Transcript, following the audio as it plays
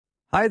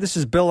Hi, this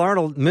is Bill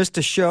Arnold. Missed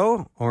a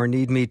show or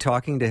need me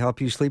talking to help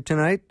you sleep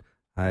tonight?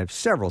 I have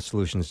several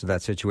solutions to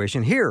that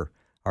situation. Here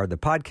are the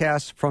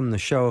podcasts from the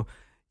show.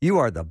 You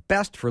are the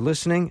best for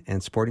listening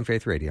and supporting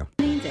Faith Radio.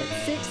 At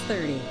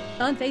 6:30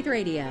 on Faith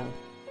Radio.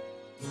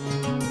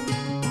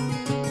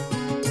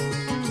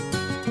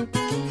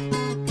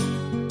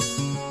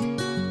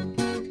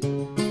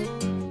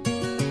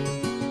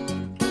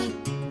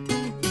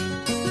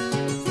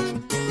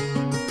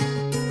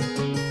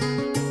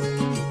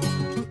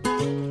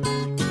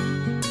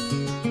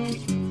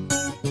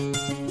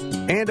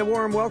 And a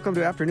warm welcome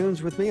to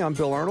Afternoons with me. I'm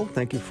Bill Arnold.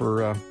 Thank you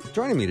for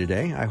joining me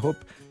today. I hope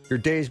your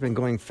day's been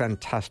going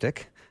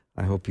fantastic.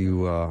 I hope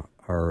you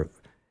are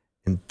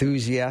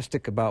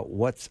enthusiastic about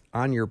what's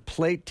on your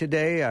plate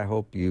today. I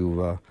hope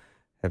you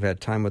have had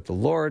time with the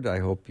Lord. I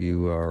hope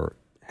you are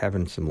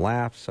having some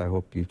laughs. I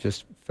hope you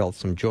just felt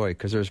some joy,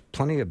 because there's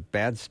plenty of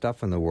bad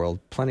stuff in the world,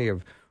 plenty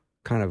of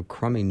kind of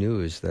crummy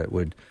news that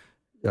would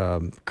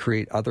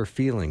create other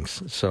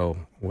feelings. So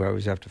we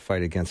always have to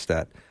fight against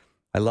that.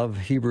 I love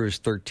Hebrews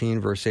 13,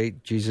 verse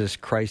 8. Jesus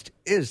Christ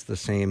is the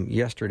same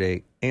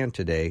yesterday and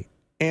today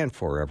and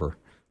forever.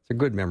 It's a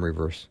good memory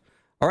verse.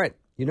 All right.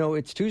 You know,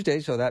 it's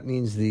Tuesday, so that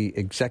means the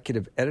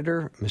executive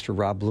editor, Mr.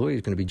 Rob Louie,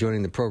 is going to be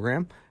joining the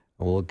program.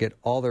 And we'll get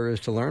all there is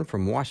to learn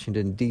from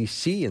Washington,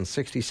 D.C. in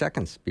 60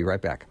 seconds. Be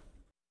right back.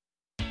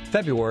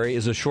 February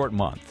is a short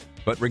month,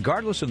 but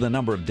regardless of the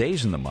number of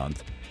days in the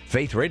month,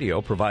 Faith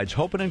Radio provides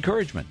hope and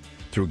encouragement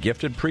through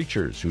gifted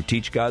preachers who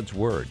teach God's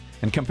Word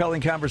and compelling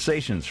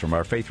conversations from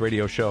our Faith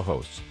Radio show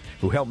hosts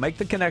who help make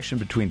the connection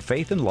between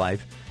faith and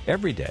life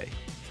every day.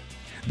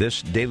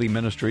 This daily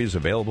ministry is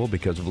available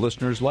because of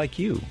listeners like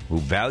you who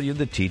value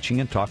the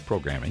teaching and talk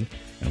programming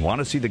and want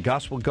to see the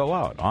gospel go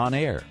out on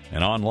air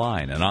and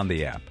online and on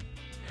the app.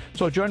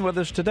 So join with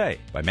us today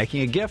by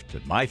making a gift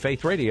at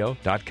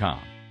myfaithradio.com.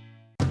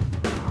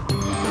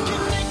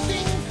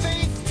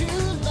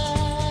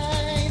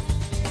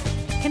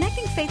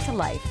 Connecting faith to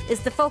life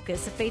is the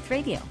focus of Faith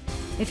Radio.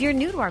 If you're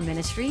new to our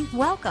ministry,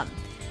 welcome.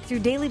 Through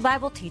daily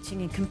Bible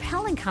teaching and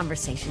compelling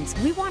conversations,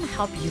 we want to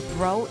help you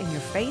grow in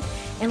your faith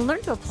and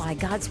learn to apply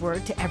God's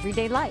Word to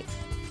everyday life.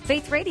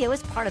 Faith Radio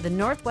is part of the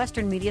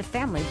Northwestern Media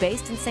family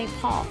based in St.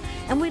 Paul,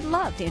 and we'd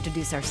love to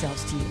introduce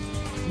ourselves to you.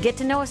 Get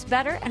to know us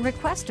better and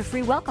request a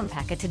free welcome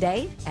packet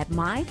today at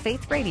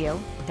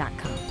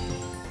myfaithradio.com.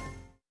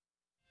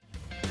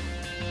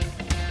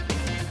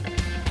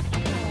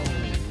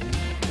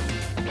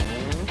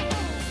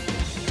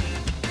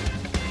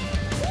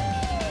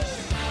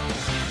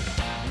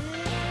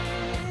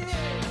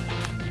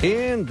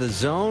 In the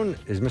zone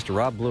is Mr.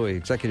 Rob Louie,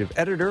 executive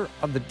editor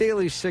of the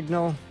Daily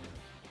Signal,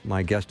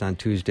 my guest on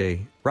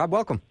Tuesday. Rob,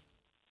 welcome.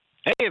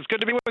 Hey, it's good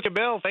to be with you,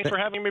 Bill. Thanks for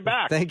having me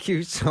back. Thank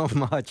you so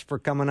much for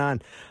coming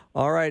on.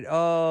 All right.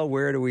 Oh,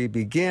 where do we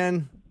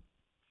begin?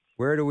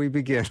 Where do we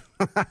begin?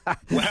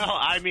 Well,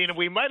 I mean,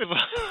 we might as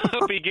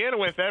well begin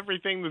with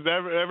everything that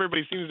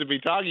everybody seems to be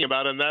talking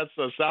about, and that's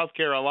South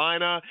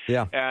Carolina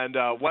and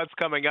what's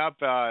coming up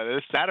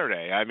this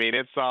Saturday. I mean,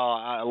 it's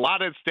a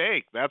lot at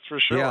stake, that's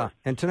for sure. Yeah,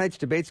 and tonight's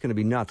debate's going to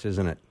be nuts,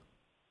 isn't it?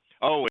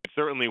 Oh, it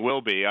certainly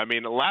will be. I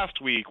mean,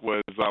 last week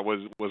was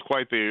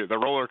quite the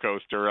roller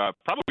coaster.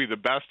 Probably the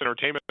best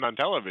entertainment on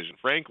television,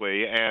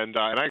 frankly. And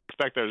I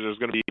expect there's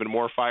going to be even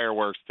more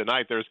fireworks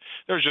tonight. There's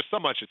just so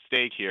much at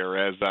stake here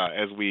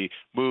as we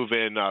move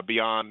in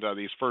beyond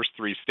these first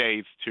three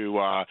states to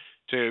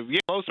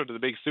get closer to the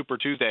big Super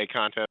Tuesday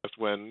contest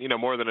when,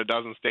 more than a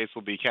dozen states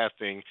will be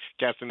casting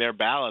their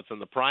ballots in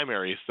the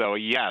primaries. So,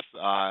 yes,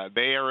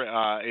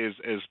 there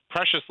is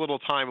precious little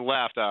time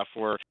left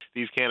for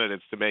these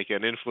candidates to make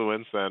an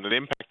influence and an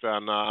impact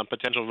on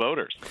potential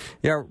voters.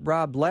 Yeah,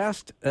 Rob,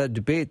 last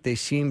debate, they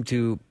seemed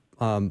to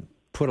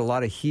put a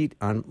lot of heat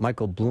on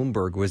Michael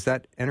Bloomberg. Was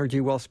that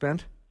energy well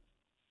spent?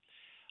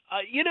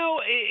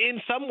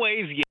 In some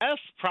ways, yes,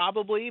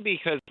 probably,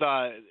 because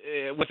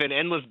with an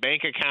endless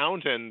bank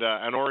account and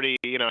already,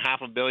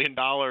 $500 million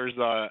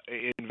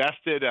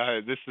invested,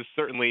 this is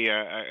certainly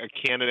a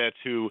candidate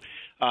who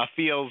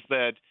feels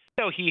that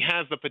he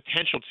has the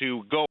potential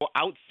to go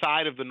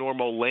outside of the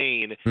normal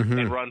lane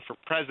and run for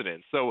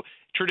president. So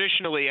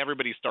traditionally,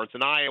 everybody starts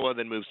in Iowa,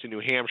 then moves to New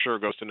Hampshire,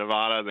 goes to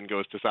Nevada, then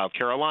goes to South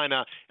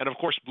Carolina. And, of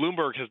course,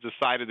 Bloomberg has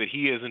decided that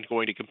he isn't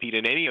going to compete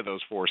in any of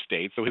those four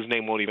states, so his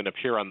name won't even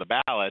appear on the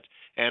ballot.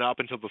 And up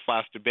until this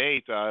last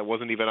debate,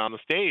 wasn't even on the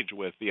stage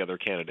with the other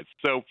candidates.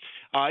 So,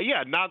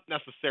 not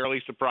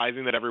necessarily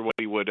surprising that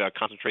everybody would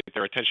concentrate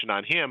their attention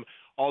on him,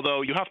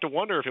 although you have to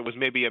wonder if it was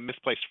maybe a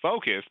misplaced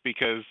focus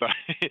because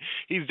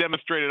he's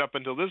demonstrated up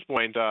until this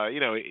point,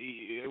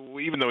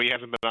 even though he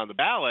hasn't been on the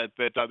ballot,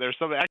 that there's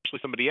actually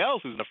somebody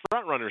else who's in a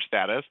front-runner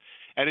status,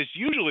 and it's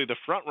usually the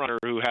front-runner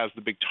who has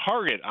the big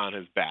target on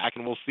his back,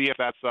 and we'll see if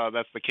that's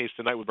the case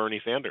tonight with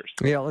Bernie Sanders.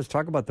 Yeah, let's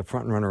talk about the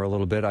front-runner a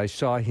little bit. I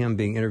saw him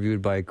being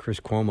interviewed by Chris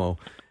Cuomo,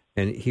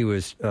 and he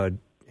was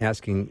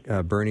asking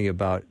Bernie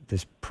about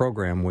this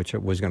program, which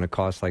was going to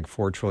cost like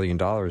 $4 trillion,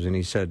 and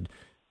he said,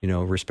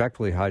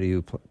 respectfully, how do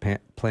you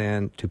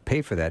plan to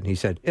pay for that? And he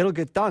said, it'll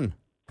get done.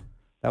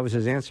 That was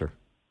his answer.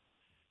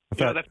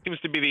 That seems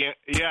to be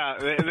this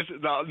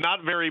is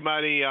not very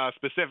many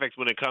specifics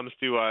when it comes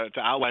to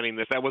outlining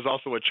this. That was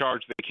also a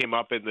charge that came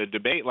up in the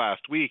debate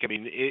last week. I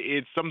mean,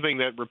 it's something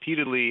that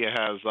repeatedly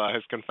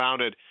has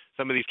confounded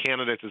some of these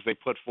candidates as they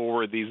put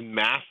forward these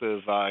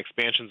massive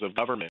expansions of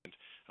government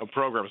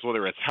programs,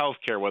 whether it's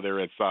healthcare, whether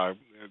it's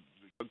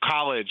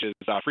college is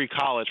free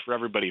college for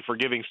everybody,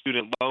 forgiving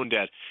student loan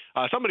debt.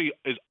 Somebody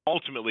is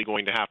ultimately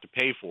going to have to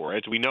pay for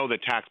it. We know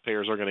that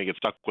taxpayers are going to get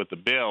stuck with the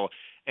bill,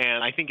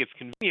 and I think it's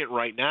convenient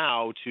right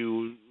now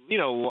to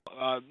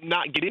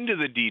not get into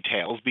the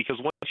details, because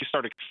once you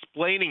start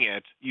explaining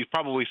it, you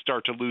probably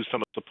start to lose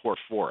some support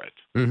for it.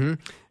 Mm-hmm.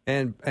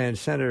 And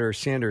Senator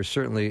Sanders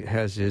certainly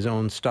has his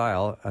own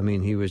style. I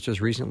mean, he was just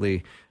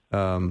recently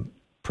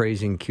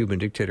praising Cuban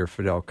dictator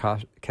Fidel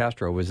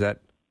Castro. Was that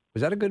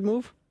a good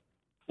move?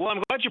 Well,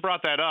 I'm glad you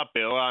brought that up,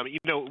 Bill.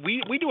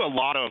 We do a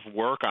lot of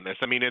work on this.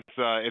 I mean,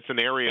 it's an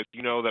area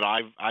that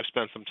I've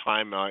spent some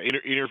time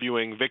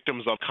interviewing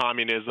victims of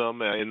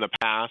communism in the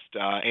past,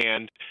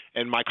 and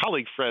my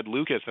colleague Fred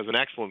Lucas has an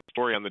excellent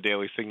story on the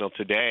Daily Signal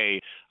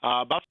today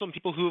about some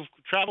people who've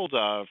traveled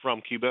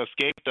from Cuba,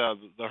 escaped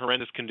the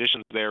horrendous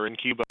conditions there in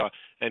Cuba,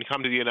 and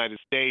come to the United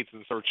States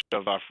in search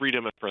of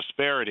freedom and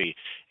prosperity,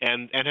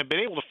 and have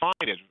been able to find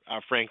it,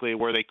 frankly,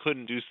 where they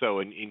couldn't do so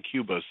in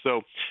Cuba.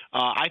 So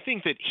I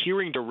think that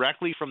hearing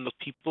directly from the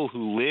people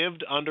who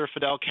lived under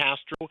Fidel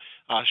Castro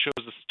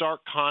shows a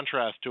stark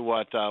contrast to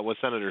what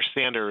Senator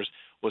Sanders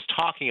was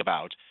talking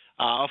about.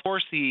 Of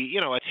course, he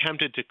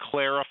attempted to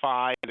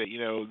clarify that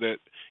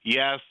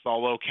yes,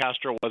 although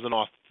Castro was an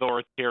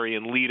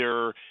authoritarian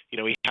leader,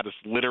 he had this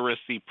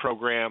literacy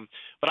program.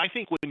 But I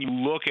think when you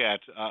look at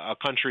a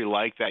country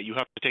like that, you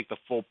have to take the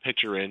full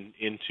picture into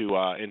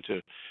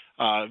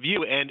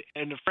view. And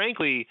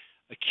frankly,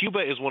 Cuba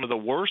is one of the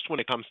worst when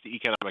it comes to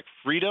economic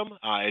freedom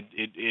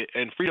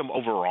and freedom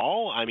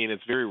overall. I mean,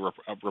 it's very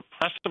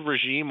repressive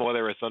regime,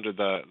 whether it's under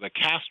the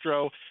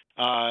Castro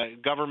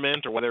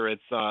government or whether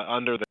it's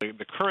under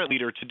the current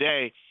leader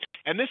today.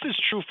 And this is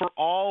true for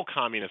all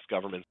communist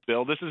governments,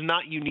 Bill. This is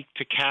not unique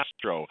to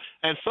Castro.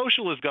 And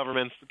socialist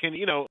governments can,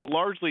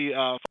 largely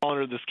fall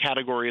under this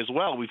category as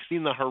well. We've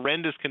seen the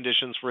horrendous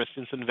conditions, for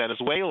instance, in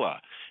Venezuela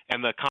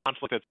and the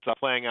conflict that's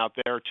playing out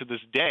there to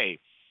this day.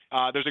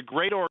 There's a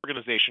great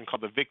organization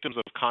called the Victims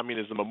of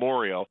Communism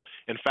Memorial.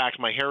 In fact,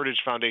 my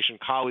Heritage Foundation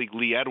colleague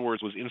Lee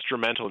Edwards was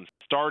instrumental in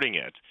starting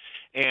it.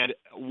 And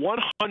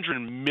 100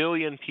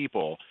 million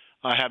people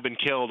have been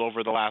killed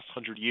over the last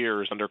 100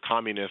 years under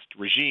communist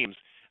regimes.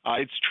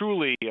 It's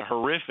truly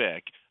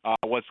horrific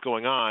what's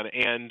going on,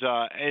 and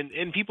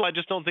people I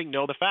just don't think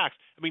know the facts.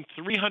 I mean,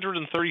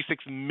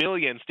 336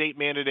 million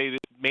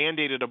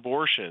state-mandated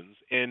abortions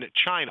in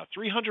China,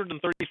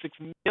 336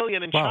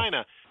 million in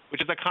China,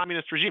 which is a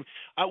communist regime.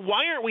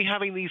 Why aren't we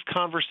having these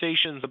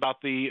conversations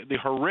about the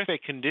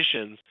horrific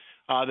conditions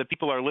that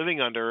people are living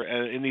under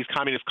in these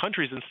communist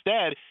countries?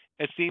 Instead,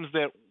 it seems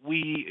that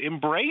we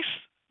embrace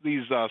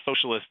these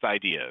socialist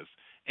ideas.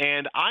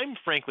 And I'm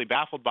frankly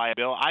baffled by it,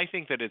 Bill. I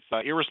think that it's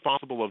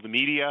irresponsible of the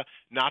media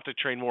not to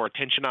train more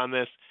attention on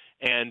this.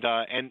 And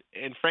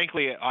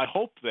frankly, I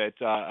hope that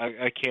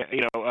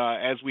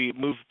as we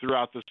move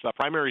throughout this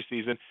primary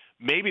season,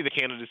 maybe the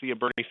candidacy of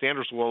Bernie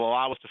Sanders will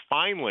allow us to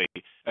finally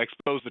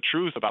expose the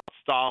truth about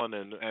Stalin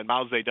and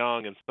Mao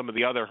Zedong and some of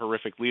the other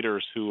horrific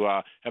leaders who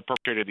have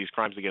perpetrated these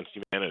crimes against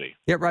humanity.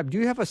 Yeah, Rob, do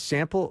you have a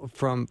sample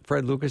from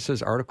Fred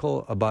Lucas's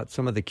article about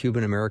some of the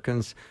Cuban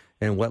Americans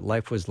and what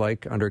life was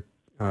like under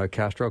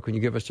Castro? Can you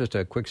give us just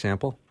a quick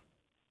sample?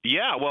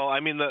 Yeah, well, I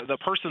mean, the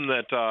person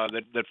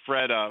that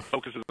Fred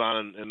focuses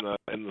on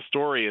in the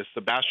story is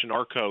Sebastian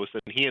Arcos,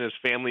 and he and his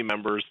family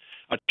members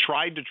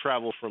tried to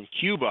travel from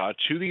Cuba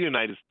to the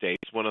United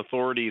States when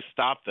authorities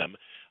stopped them.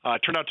 It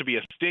turned out to be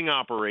a sting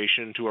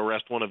operation to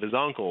arrest one of his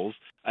uncles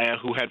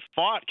who had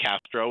fought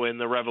Castro in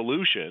the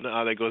revolution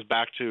that goes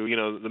back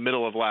to the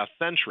middle of last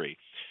century.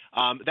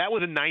 That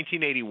was in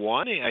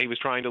 1981. He was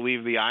trying to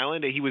leave the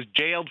island. He was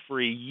jailed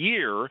for a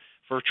year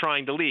for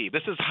trying to leave.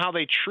 This is how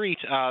they treat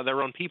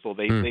their own people.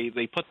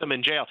 They put them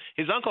in jail.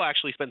 His uncle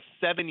actually spent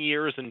 7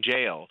 years in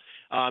jail.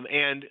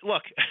 And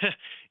look,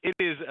 it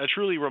is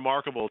truly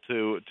remarkable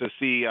to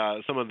see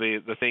some of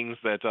the things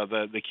that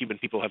the Cuban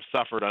people have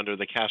suffered under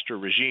the Castro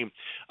regime.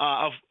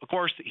 Of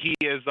course, he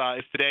is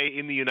today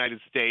in the United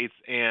States,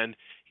 and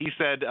he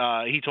said,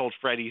 he told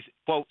Fred, he's,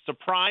 quote,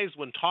 surprised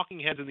when talking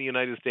heads in the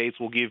United States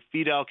will give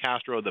Fidel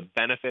Castro the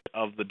benefit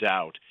of the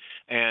doubt.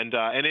 And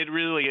it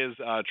really is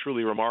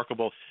truly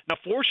remarkable. Now,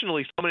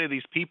 fortunately, so many of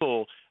these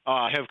people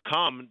have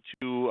come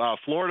to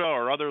Florida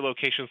or other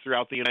locations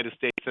throughout the United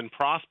States and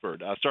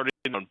prospered, started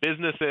on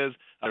businesses.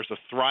 There's a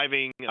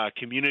thriving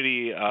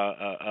community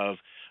of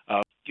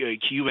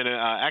Cuban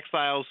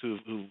exiles who've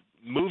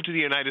moved to the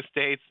United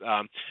States.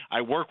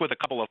 I work with a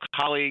couple of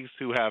colleagues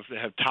who have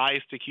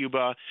ties to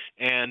Cuba,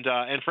 and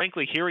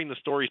frankly, hearing the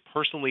stories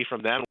personally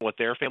from them, what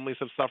their families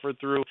have suffered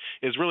through,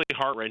 is really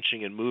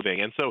heart-wrenching and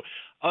moving. And so,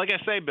 like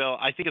I say, Bill,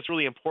 I think it's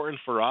really important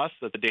for us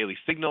at the Daily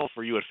Signal,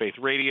 for you at Faith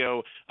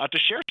Radio, to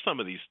share some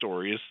of these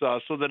stories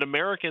so that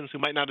Americans who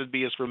might not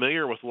be as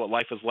familiar with what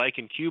life is like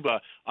in Cuba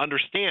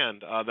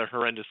understand the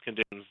horrendous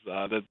conditions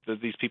that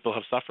these people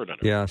have suffered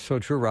under. Yeah, so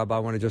true, Rob. I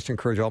want to just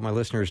encourage all my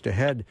listeners to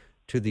head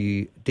to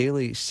the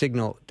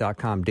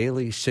dailysignal.com,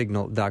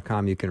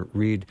 dailysignal.com. You can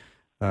read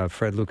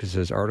Fred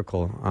Lucas's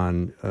article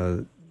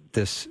on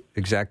this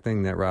exact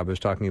thing that Rob is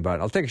talking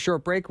about. I'll take a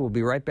short break. We'll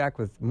be right back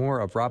with more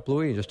of Rob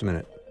Bluey in just a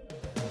minute.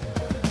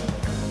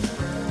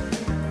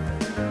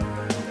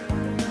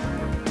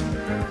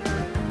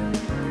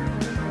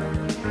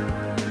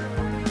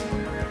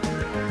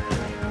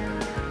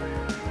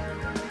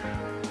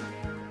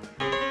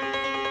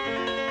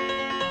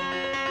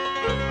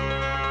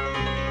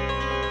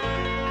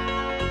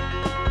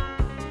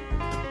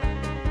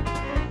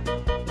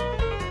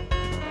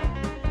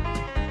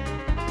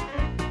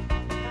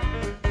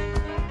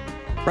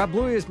 Rob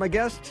Bluey is my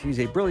guest. He's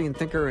a brilliant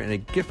thinker and a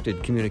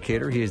gifted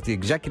communicator. He is the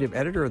executive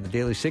editor of the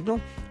Daily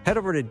Signal. Head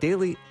over to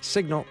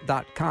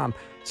dailysignal.com.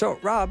 So,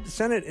 Rob, the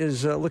Senate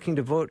is looking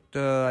to vote,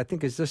 I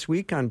think, is this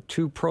week on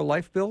 2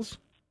 pro-life bills?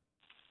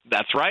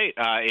 That's right.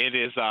 It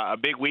is a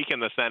big week in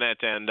the Senate,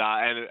 and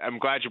I'm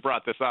glad you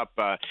brought this up.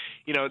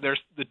 There's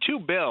the 2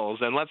 bills,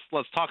 and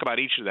let's talk about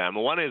each of them.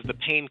 One is the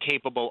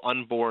Pain-Capable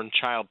Unborn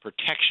Child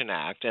Protection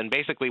Act, and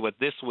basically what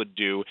this would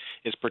do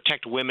is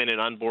protect women and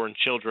unborn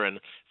children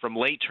from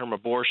late-term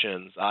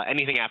abortions.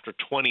 Anything after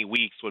 20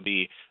 weeks would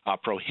be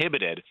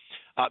prohibited.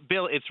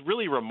 Bill, it's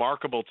really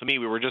remarkable to me.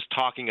 We were just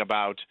talking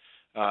about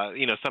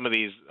some of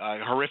these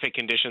horrific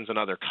conditions in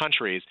other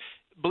countries.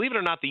 Believe it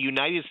or not, the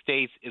United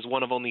States is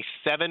one of only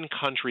 7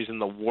 countries in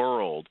the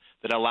world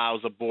that allows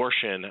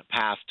abortion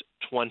past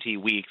 20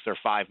 weeks or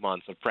 5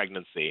 months of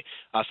pregnancy.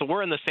 So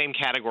we're in the same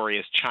category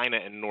as China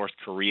and North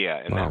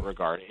Korea in that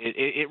regard.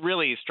 It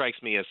really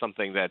strikes me as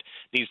something that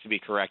needs to be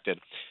corrected.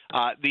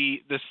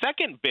 The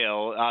second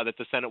bill that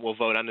the Senate will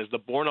vote on is the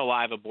Born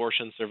Alive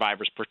Abortion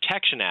Survivors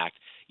Protection Act.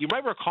 You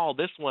might recall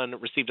this one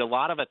received a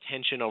lot of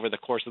attention over the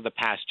course of the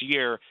past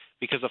year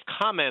because of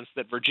comments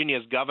that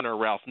Virginia's Governor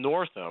Ralph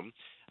Northam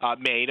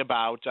made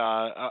about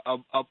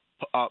a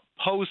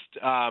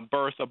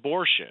post-birth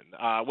abortion,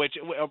 which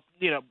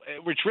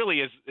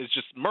really is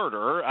just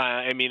murder.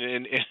 I mean,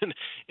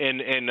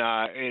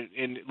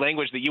 in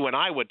language that you and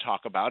I would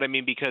talk about. I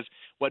mean, because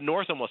what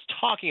Northam was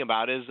talking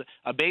about is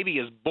a baby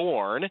is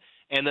born,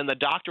 and then the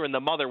doctor and the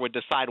mother would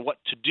decide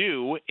what to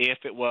do if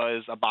it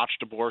was a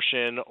botched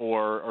abortion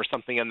or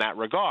something in that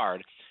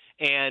regard.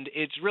 And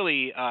it's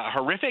really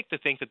horrific to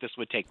think that this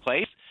would take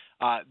place.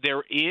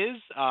 There is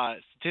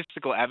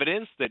statistical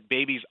evidence that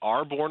babies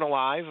are born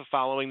alive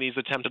following these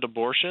attempted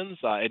abortions.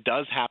 It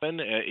does happen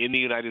in the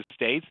United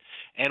States.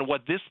 And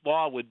what this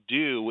law would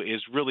do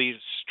is really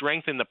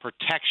strengthen the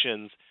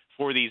protections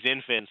for these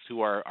infants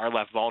who are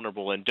left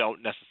vulnerable and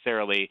don't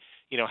necessarily,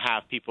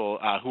 have people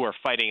who are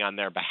fighting on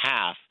their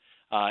behalf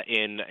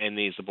in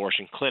these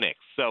abortion clinics.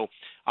 So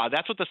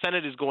that's what the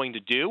Senate is going to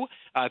do.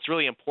 It's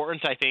really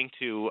important, I think,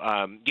 to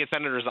get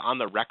senators on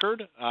the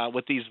record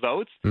with these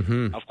votes.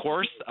 Mm-hmm. Of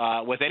course,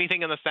 with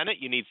anything in the Senate,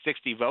 you need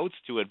 60 votes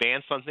to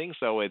advance something.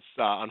 So it's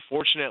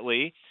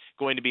unfortunately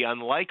going to be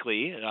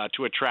unlikely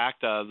to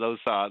attract those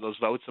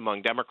votes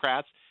among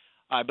Democrats.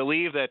 I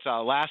believe that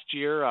last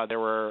year there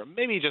were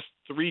maybe just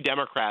 3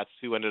 Democrats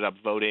who ended up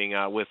voting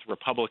with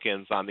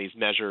Republicans on these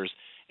measures.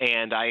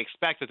 And I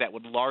expect that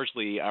would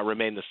largely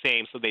remain the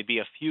same, so they'd be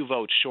a few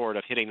votes short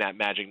of hitting that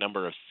magic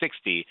number of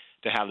 60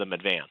 to have them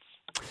advance.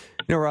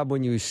 Rob,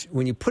 when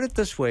you put it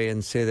this way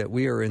and say that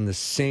we are in the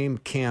same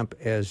camp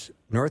as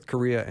North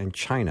Korea and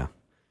China,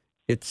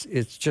 it's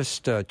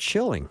just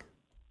chilling.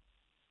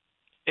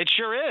 It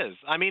sure is.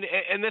 I mean,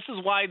 and this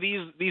is why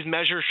these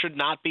measures should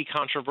not be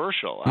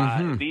controversial.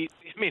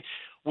 Mm-hmm.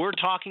 We're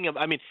talking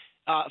about.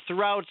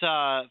 Throughout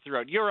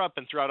Europe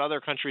and throughout other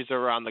countries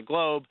around the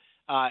globe.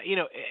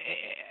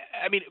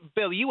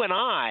 Bill, you and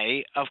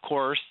I, of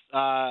course,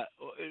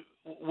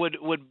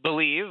 would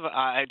believe.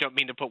 I don't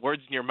mean to put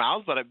words in your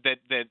mouth, but that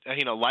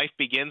life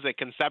begins at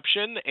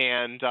conception,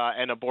 and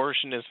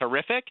abortion is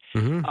horrific.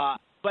 Mm-hmm.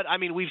 But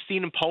we've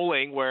seen in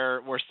polling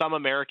where some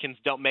Americans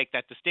don't make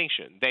that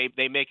distinction.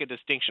 They make a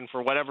distinction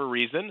for whatever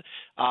reason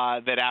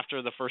that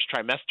after the first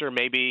trimester,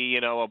 maybe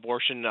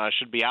abortion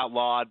should be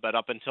outlawed, but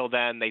up until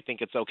then they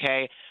think it's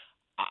okay.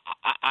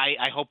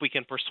 I hope we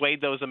can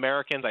persuade those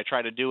Americans. I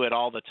try to do it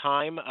all the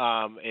time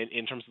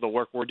in terms of the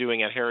work we're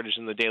doing at Heritage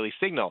and the Daily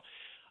Signal.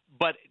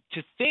 But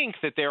to think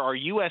that there are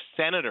U.S.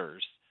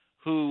 senators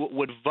who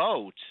would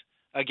vote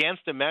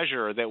against a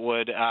measure that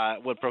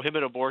would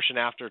prohibit abortion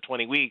after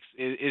 20 weeks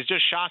is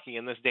just shocking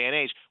in this day and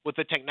age. With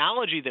the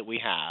technology that we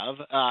have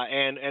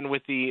and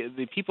with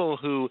the people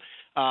who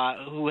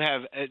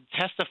have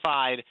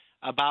testified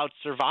about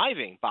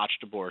surviving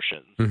botched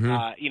abortions, mm-hmm.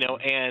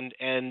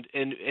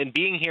 And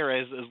being here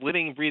as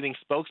living, breathing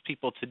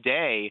spokespeople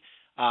today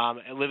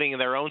living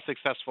their own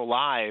successful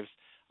lives.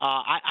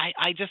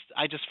 I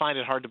just find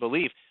it hard to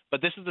believe.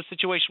 But this is the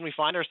situation we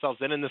find ourselves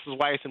in, and this is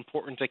why it's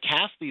important to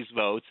cast these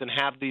votes and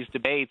have these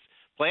debates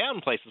play out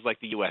in places like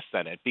the U.S.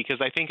 Senate,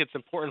 because I think it's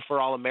important for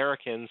all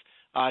Americans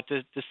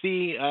to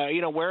see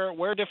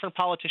where different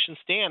politicians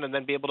stand, and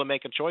then be able to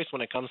make a choice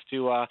when it comes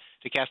to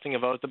casting a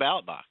vote at the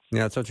ballot box.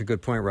 Yeah, that's such a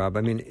good point, Rob.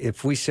 I mean,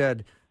 if we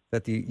said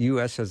that the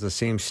U.S. has the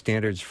same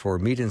standards for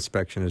meat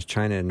inspection as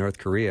China and North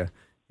Korea,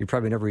 you'd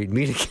probably never eat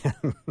meat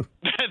again.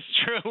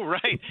 That's true,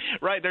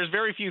 right. There's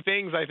very few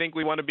things I think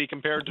we want to be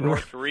compared to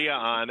North Korea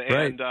on,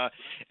 and right.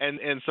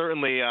 and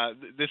certainly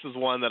this is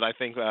one that I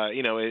think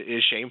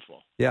is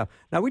shameful. Yeah.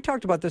 Now, we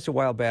talked about this a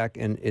while back,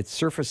 and it's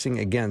surfacing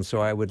again,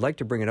 so I would like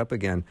to bring it up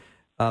again.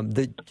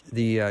 The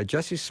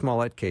Jussie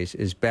Smollett case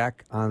is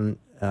back on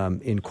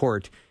in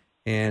court,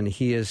 and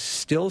he is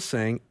still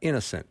saying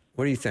innocent.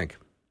 What do you think?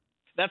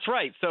 That's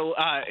right. So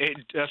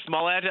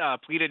Smollett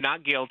pleaded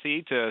not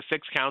guilty to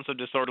 6 counts of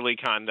disorderly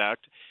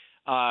conduct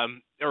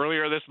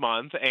earlier this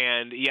month,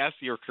 and yes,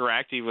 you're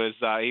correct. He was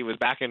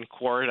back in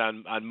court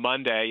on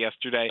Monday,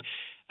 yesterday.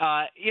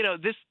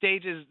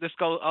 This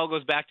all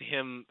goes back to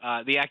him,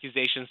 the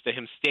accusations to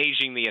him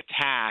staging the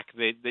attack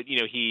that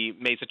he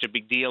made such a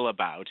big deal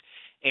about.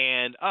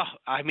 And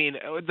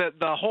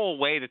the whole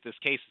way that this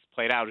case has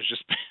played out has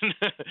just been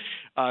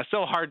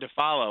so hard to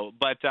follow.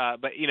 But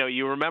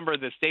you remember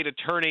the state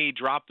attorney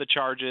dropped the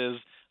charges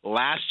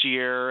last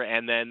year,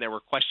 and then there were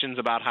questions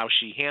about how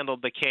she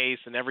handled the case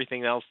and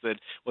everything else that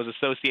was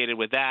associated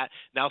with that.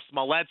 Now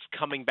Smollett's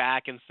coming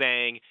back and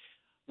saying,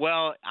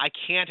 well, I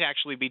can't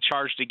actually be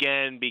charged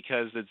again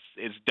because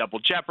it's double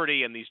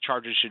jeopardy and these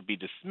charges should be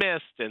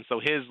dismissed, and so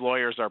his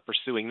lawyers are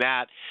pursuing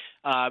that.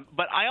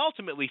 But I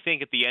ultimately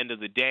think at the end of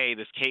the day,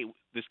 this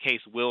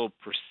case will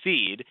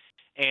proceed,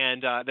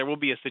 and there will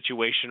be a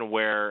situation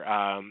where,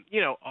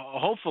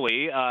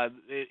 hopefully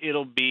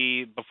it'll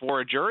be before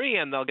a jury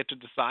and they'll get to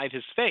decide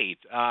his fate.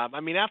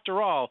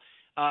 After all,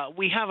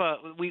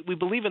 we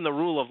believe in the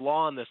rule of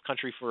law in this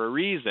country for a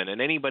reason,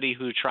 and anybody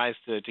who tries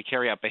to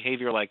carry out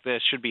behavior like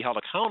this should be held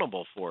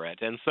accountable for it.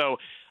 And so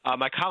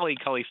my colleague,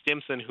 Cully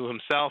Stimson, who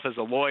himself is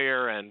a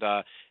lawyer and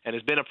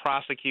has been a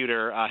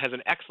prosecutor, has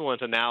an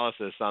excellent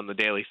analysis on the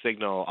Daily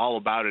Signal all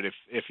about it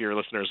if your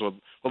listeners would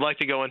like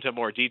to go into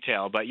more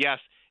detail. But yes,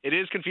 it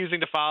is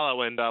confusing to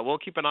follow, and we'll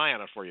keep an eye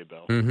on it for you,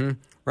 Bill. Mm-hmm.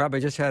 Rob, I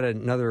just had a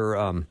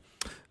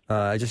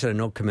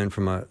note come in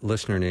from a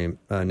listener named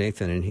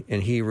Nathan,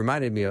 and he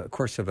reminded me, of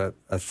course, of a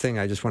thing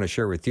I just want to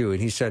share with you. And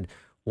he said,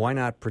 why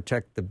not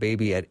protect the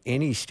baby at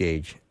any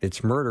stage?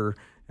 It's murder,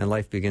 and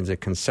life begins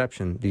at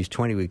conception. These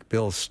 20-week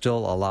bills still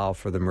allow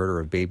for the murder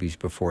of babies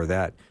before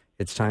that.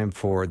 It's time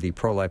for the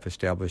pro-life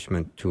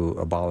establishment to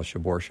abolish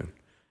abortion.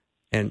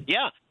 And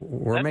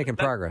we're making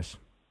progress.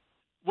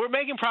 We're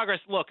making progress.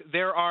 Look,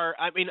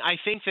 I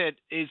think that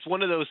it's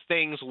one of those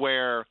things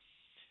where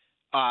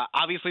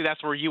obviously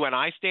that's where you and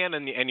I stand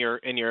and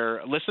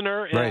your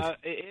listener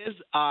is.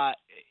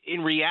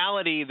 In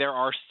reality, there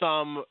are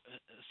some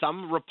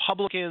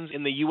Republicans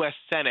in the U.S.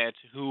 Senate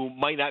who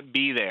might not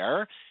be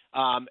there.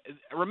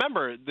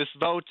 Remember, this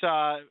vote,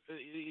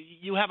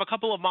 you have a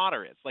couple of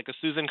moderates, like a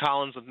Susan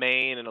Collins of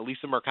Maine and a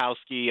Lisa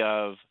Murkowski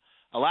of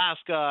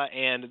Alaska,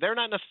 and they're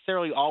not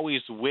necessarily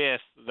always with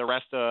the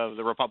rest of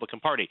the Republican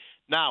Party.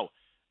 Now,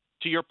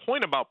 to your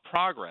point about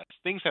progress,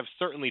 things have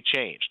certainly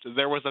changed.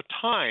 There was a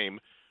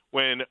time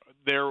when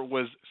there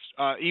was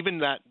even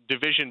that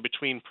division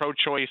between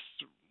pro-choice,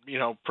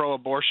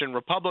 pro-abortion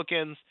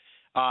Republicans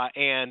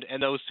and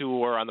those who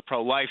were on the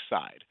pro-life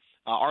side.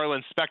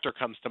 Arlen Specter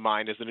comes to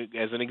mind as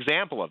an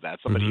example of that,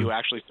 somebody who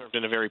actually served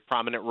in a very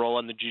prominent role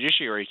on the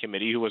Judiciary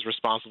Committee who was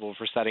responsible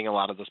for setting a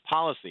lot of this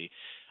policy.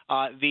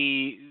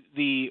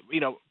 The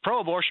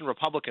pro-abortion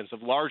Republicans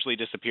have largely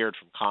disappeared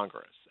from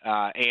Congress,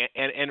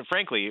 and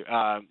frankly,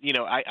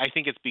 I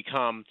think it's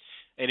become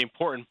an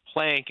important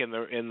plank in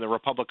the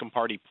Republican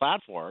Party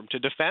platform to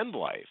defend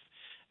life.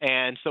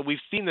 And so we've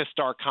seen this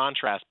stark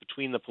contrast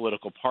between the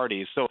political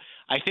parties. So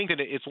I think that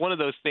it's one of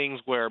those things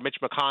where Mitch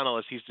McConnell,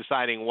 as he's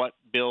deciding what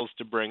bills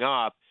to bring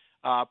up,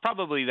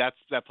 probably that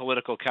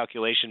political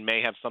calculation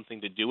may have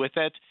something to do with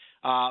it.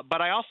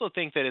 But I also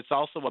think that it's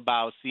also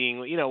about seeing,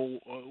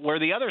 where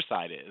the other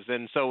side is.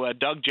 And so a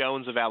Doug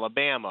Jones of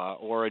Alabama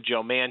or a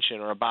Joe Manchin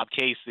or a Bob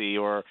Casey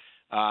or,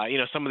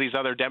 some of these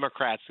other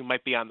Democrats who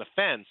might be on the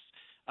fence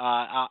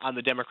on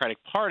the Democratic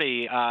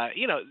Party,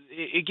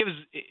 it gives,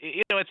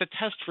 it's a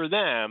test for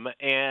them.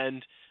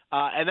 And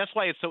that's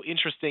why it's so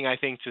interesting, I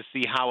think, to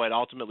see how it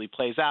ultimately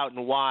plays out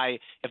and why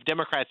if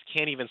Democrats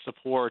can't even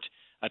support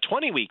a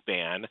 20-week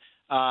ban,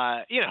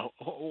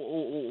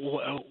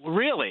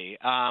 really,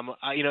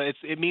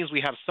 it means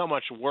we have so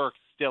much work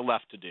still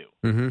left to do.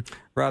 Mm-hmm.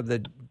 Rob,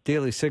 the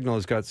Daily Signal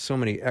has got so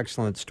many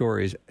excellent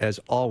stories, as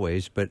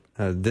always, but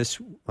this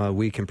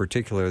week in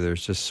particular,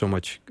 there's just so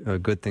much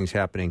good things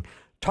happening.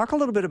 Talk a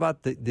little bit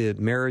about the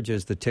marriage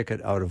as the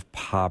ticket out of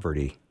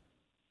poverty.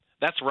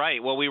 That's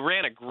right. Well, we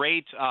ran a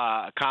great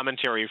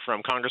commentary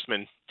from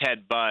Congressman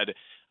Ted Budd,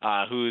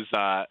 who's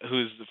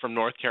from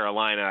North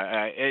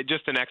Carolina.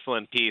 Just an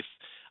excellent piece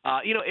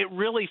it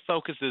really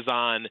focuses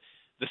on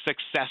the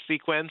success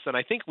sequence, and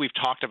I think we've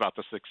talked about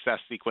the success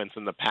sequence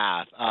in the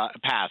past.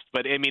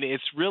 But I mean,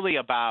 it's really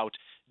about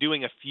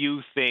doing a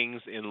few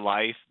things in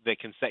life that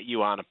can set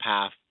you on a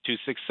path to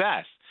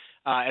success.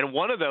 And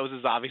one of those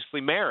is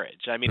obviously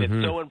marriage. I mean,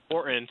 it's so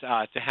important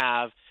to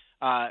have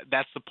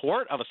that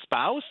support of a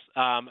spouse,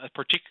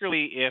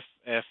 particularly if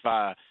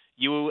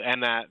you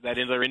and that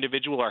other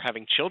individual are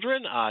having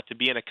children, to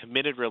be in a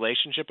committed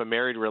relationship, a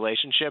married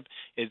relationship,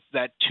 is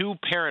that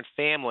two-parent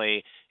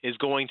family is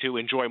going to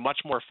enjoy much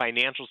more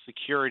financial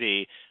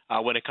security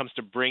when it comes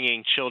to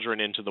bringing children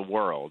into the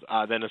world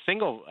than a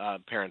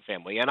single-parent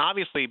family. And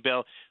obviously,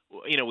 Bill,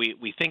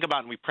 we think about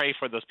and we pray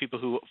for those people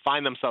who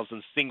find themselves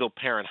in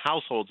single-parent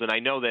households. And I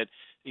know that,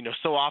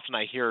 so often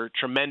I hear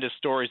tremendous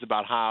stories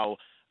about how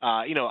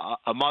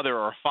a mother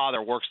or a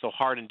father works so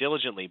hard and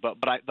diligently. But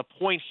the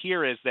point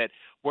here is that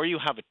where you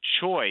have a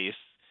choice,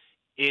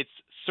 it's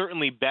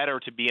certainly better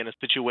to be in a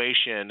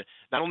situation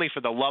not only for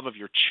the love of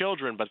your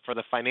children, but for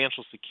the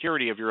financial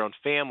security of your own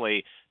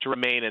family to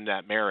remain in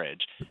that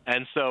marriage.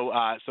 And so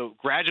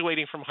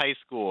graduating from high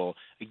school,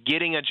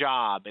 getting a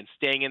job, and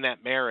staying in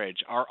that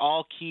marriage are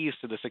all keys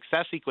to the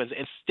success sequence.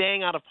 And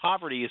staying out of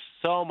poverty is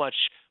so much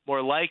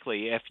more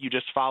likely if you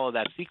just follow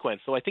that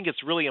sequence. So I think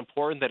it's really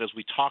important that as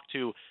we talk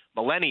to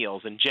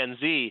millennials and Gen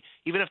Z,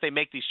 even if they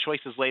make these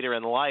choices later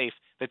in life,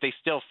 that they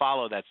still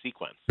follow that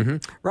sequence. Mm-hmm.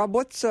 Rob,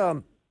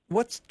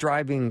 what's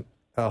driving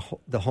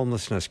the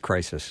homelessness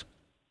crisis?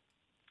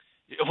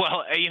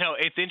 Well,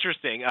 it's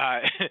interesting.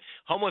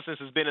 Homelessness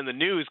has been in the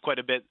news quite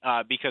a bit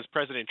because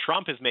President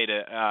Trump has made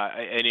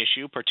an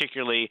issue,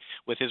 particularly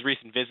with his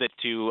recent visit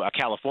to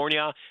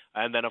California.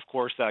 And then, of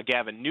course,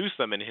 Gavin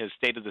Newsom in his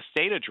State of the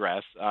State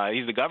address,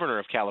 he's the governor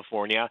of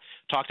California,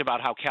 talked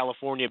about how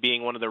California,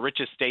 being one of the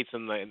richest states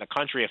in the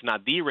country, if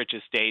not the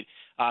richest state,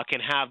 can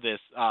have this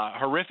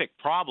horrific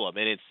problem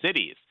in its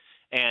cities.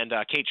 And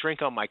Kate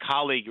Trinkum, my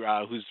colleague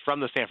who's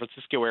from the San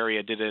Francisco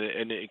area, did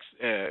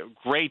a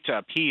great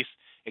piece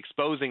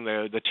exposing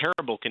the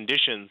terrible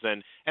conditions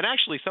and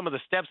actually some of the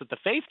steps that the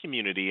faith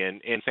community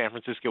in San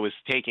Francisco is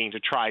taking to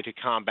try to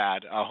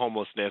combat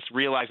homelessness,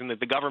 realizing that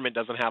the government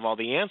doesn't have all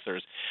the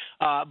answers.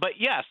 But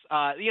yes,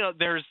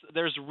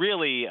 there's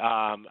really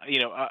a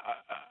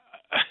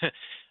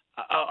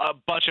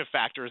bunch of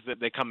factors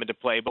that come into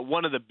play, but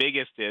one of the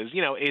biggest is,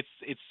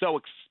 it's so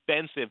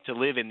expensive to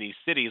live in these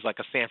cities like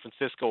a San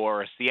Francisco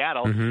or a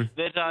Seattle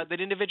that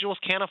individuals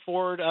can't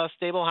afford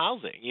stable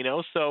housing.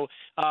 So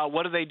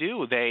what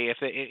do?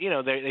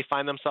 They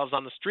find themselves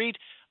on the street.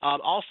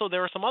 Also,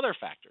 there are some other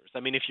factors.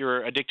 I mean, if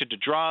you're addicted to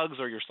drugs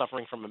or you're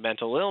suffering from a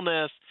mental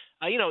illness,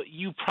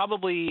 you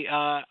probably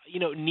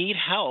need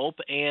help,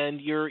 and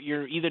you're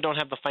either don't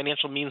have the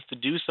financial means to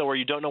do so, or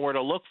you don't know where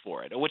to look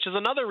for it. Which is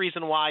another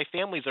reason why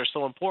families are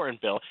so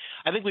important, Bill.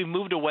 I think we've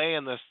moved away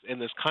in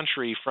this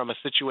country from a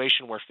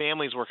situation where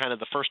families were kind of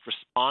the first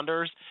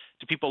responders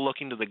to people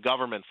looking to the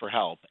government for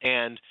help.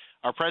 And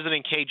our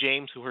president, Kay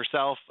James, who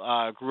herself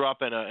grew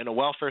up in a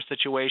welfare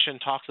situation,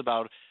 talks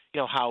about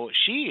how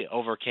she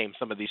overcame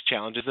some of these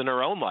challenges in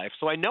her own life.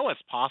 So I know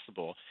it's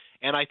possible.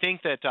 And I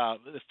think that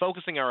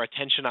focusing our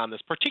attention on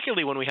this,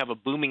 particularly when we have a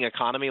booming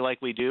economy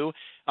like we do,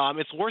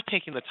 it's worth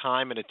taking the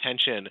time and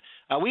attention.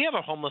 We have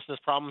a homelessness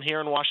problem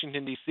here in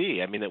Washington,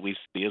 D.C., that we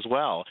see as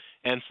well.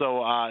 And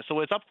so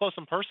it's up close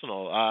and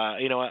personal,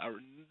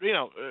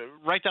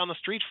 right down the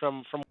street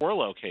from where we're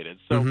located.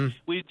 So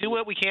we do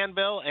what we can,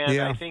 Bill,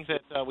 and I think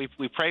that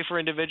we pray for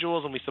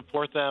individuals and we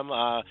support them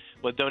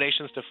with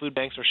donations to food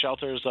banks or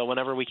shelters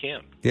whenever we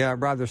can. Yeah,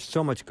 Rob, there's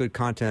so much good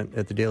content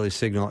at the Daily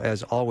Signal,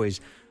 as always.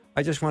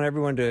 I just want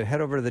everyone to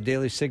head over to the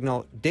Daily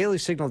Signal,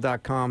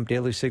 dailysignal.com.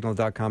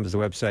 Dailysignal.com is the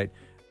website.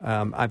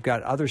 I've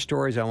got other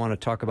stories I want to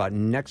talk about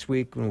next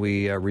week when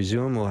we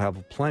resume. We'll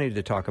have plenty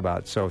to talk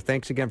about. So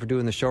thanks again for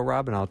doing the show,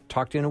 Rob, and I'll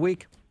talk to you in a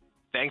week.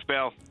 Thanks,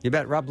 Bill. You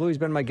bet. Rob Bluey's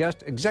been my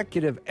guest,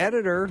 executive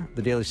editor of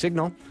the Daily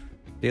Signal,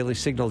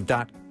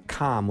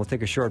 dailysignal.com. We'll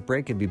take a short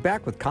break and be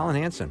back with Colin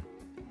Hansen.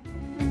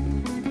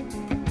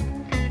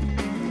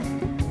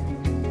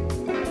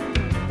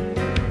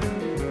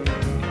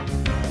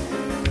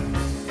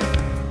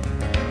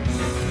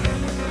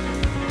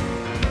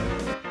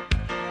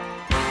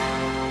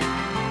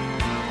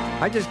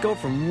 I just go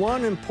from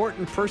one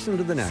important person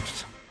to the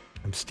next.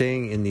 I'm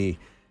staying in the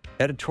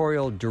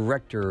editorial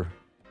director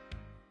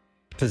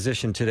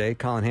position today.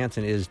 Colin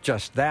Hansen is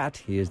just that.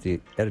 He is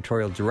the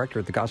editorial director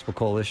at the Gospel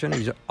Coalition.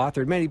 He's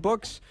authored many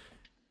books: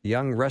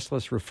 Young,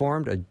 Restless,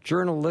 Reformed, A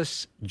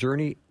Journalist's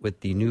Journey with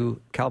the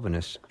New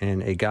Calvinists,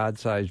 and A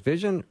God-Sized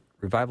Vision,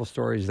 Revival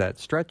Stories That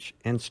Stretch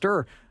and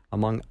Stir,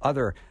 among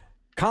other.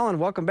 Colin,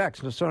 welcome back.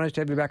 So nice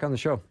to have you back on the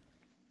show.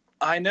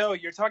 I know.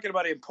 You're talking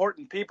about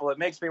important people. It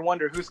makes me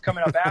wonder who's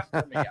coming up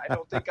after me. I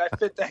don't think I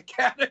fit that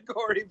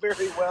category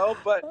very well,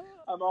 but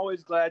I'm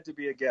always glad to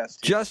be a guest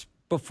here. Just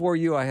before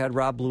you, I had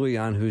Rob Bluey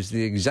on, who's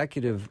the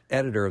executive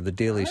editor of the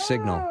Daily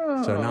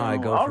Signal. So now I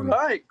go from... All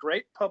right.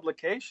 Great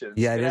publications.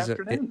 Yeah,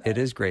 it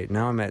is great.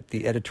 Now I'm at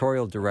the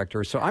editorial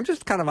director. So I'm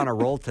just kind of on a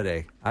roll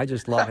today. I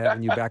just love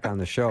having you back on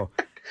the show.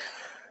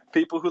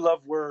 People who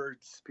love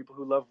words. People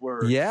who love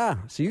words. Yeah.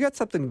 So you got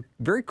something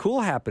very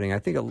cool happening. I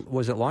think,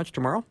 was it launched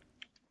tomorrow?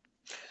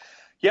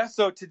 Yeah,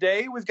 so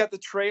today we've got the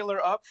trailer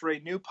up for a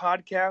new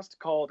podcast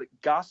called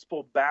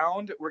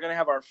Gospelbound. We're going to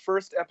have our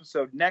first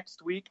episode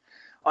next week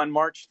on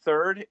March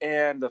 3rd,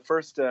 and the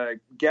first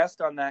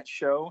guest on that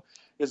show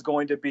is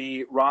going to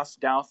be Ross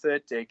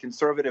Douthat, a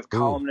conservative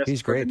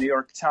columnist for the New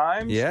York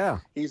Times. Yeah.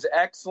 He's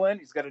excellent.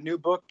 He's got a new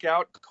book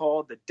out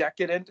called The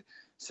Decadent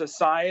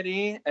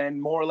Society,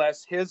 and more or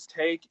less his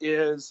take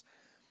is,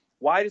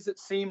 why does it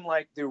seem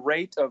like the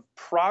rate of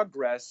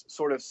progress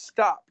sort of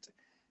stopped?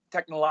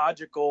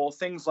 Technological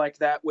things like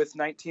that with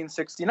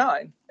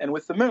 1969 and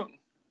with the moon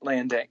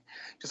landing.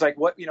 Just like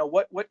what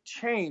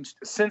changed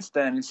since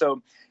then. And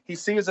so he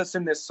sees us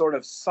in this sort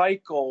of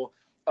cycle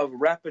of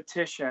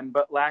repetition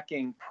but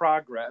lacking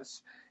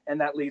progress, and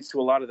that leads to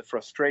a lot of the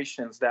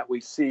frustrations that we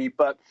see.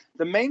 But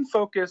the main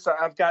focus,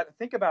 I've got, I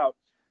think, about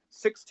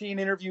 16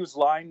 interviews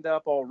lined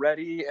up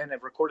already, and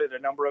I've recorded a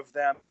number of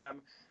them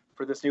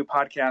for this new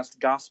podcast,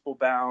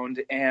 Gospelbound.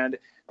 And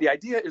the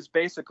idea is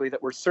basically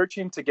that we're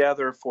searching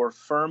together for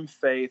firm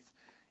faith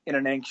in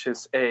an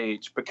anxious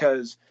age,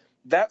 because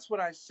that's what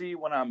I see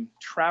when I'm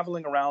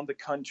traveling around the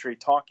country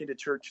talking to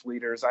church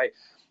leaders.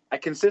 I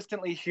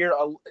consistently hear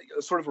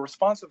a sort of a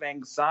response of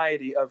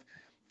anxiety, of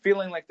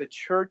feeling like the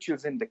church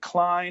is in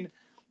decline.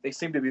 They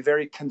seem to be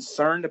very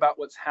concerned about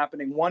what's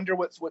happening, wonder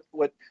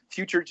what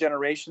future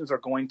generations are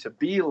going to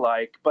be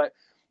like. But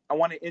I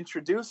want to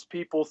introduce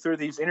people through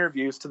these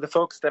interviews to the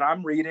folks that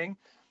I'm reading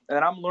and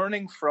that I'm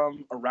learning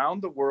from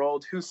around the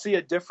world who see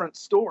a different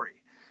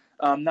story,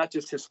 not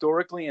just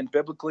historically and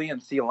biblically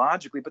and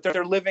theologically, but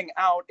they're living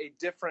out a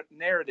different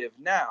narrative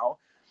now,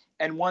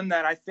 and one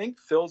that I think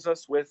fills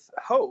us with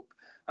hope.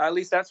 At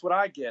least that's what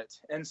I get.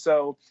 And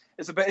so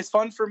it's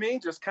fun for me,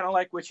 just kind of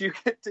like what you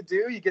get to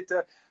do. You get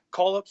to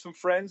call up some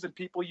friends and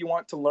people you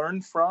want to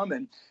learn from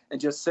and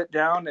just sit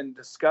down and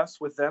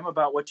discuss with them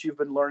about what you've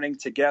been learning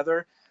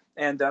together.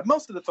 And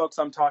most of the folks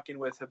I'm talking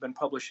with have been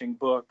publishing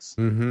books,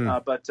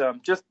 but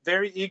just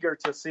very eager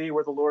to see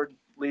where the Lord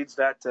leads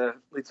that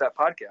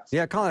podcast.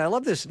 Yeah, Colin, I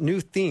love this new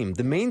theme.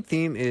 The main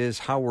theme is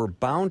how we're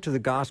bound to the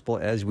gospel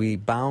as we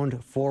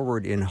bound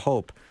forward in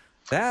hope.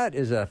 That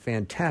is a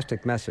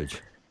fantastic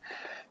message.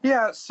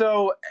 Yeah,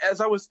 so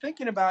as I was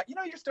thinking about,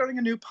 you're starting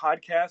a new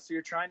podcast, so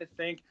you're trying to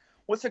think,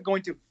 what's it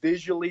going to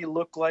visually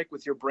look like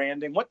with your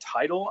branding? What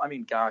title? I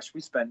mean, gosh,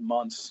 we spent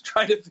months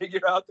trying to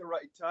figure out the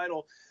right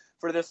title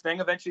for this thing.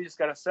 Eventually, you just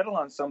got to settle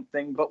on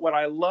something. But what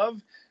I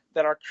love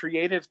that our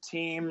creative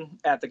team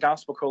at the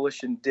Gospel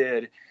Coalition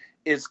did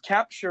is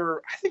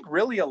capture, I think,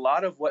 really a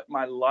lot of what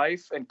my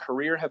life and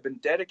career have been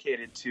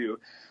dedicated to,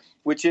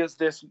 which is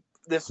this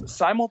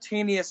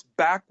simultaneous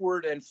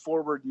backward and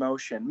forward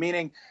motion,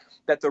 meaning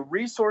that the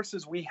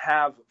resources we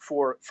have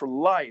for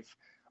life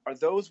are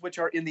those which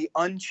are in the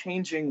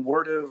unchanging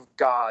Word of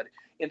God,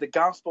 in the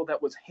gospel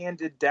that was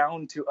handed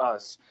down to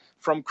us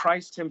from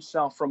Christ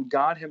himself, from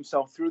God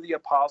himself, through the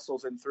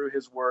apostles and through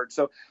his word.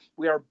 So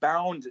we are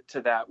bound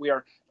to that. We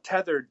are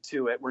tethered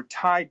to it. We're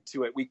tied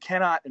to it. We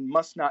cannot and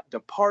must not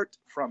depart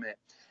from it.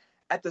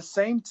 At the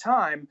same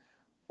time,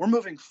 we're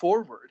moving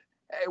forward.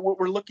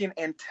 We're looking,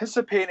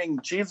 anticipating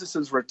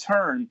Jesus's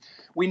return.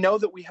 We know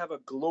that we have a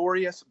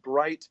glorious,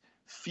 bright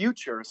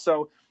future.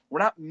 So we're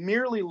not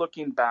merely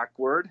looking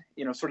backward,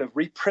 sort of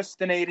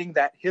repristinating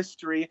that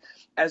history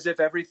as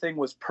if everything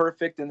was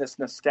perfect in this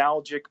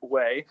nostalgic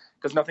way,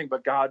 because nothing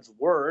but God's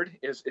word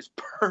is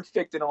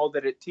perfect in all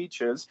that it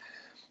teaches.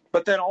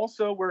 But then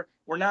also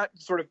we're not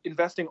sort of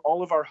investing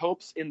all of our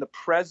hopes in the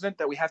present,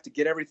 that we have to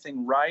get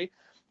everything right,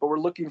 but we're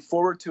looking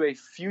forward to a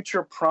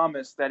future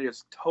promise that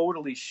is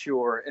totally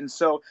sure. And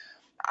so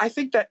I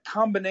think that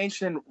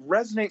combination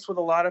resonates with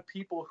a lot of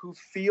people who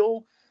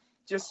feel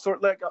just sort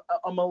of like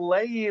a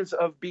malaise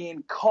of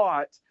being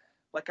caught,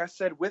 like I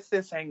said, with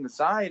this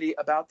anxiety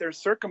about their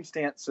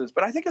circumstances.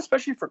 But I think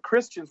especially for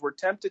Christians, we're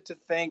tempted to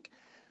think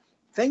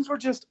things were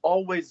just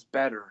always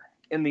better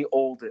in the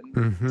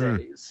olden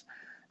days.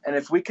 And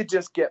if we could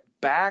just get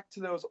back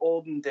to those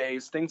olden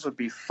days, things would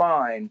be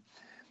fine.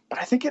 But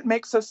I think it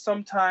makes us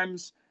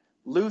sometimes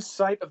lose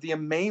sight of the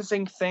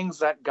amazing things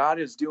that God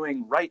is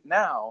doing right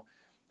now.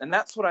 And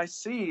that's what I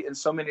see in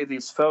so many of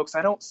these folks.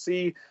 I don't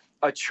see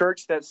a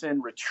church that's in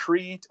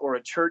retreat or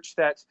a church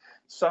that's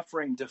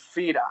suffering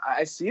defeat.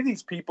 I see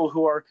these people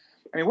who are,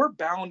 we're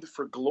bound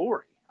for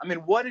glory.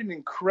 What an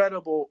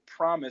incredible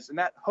promise. And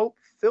that hope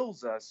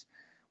fills us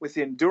with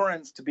the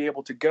endurance to be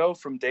able to go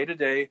from day to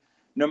day,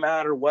 no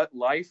matter what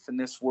life and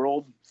this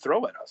world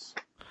throw at us.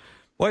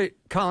 Boy,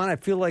 Colin, I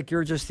feel like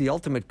you're just the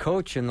ultimate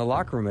coach in the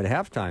locker room at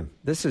halftime.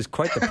 This is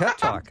quite the pep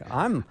talk.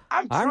 I'm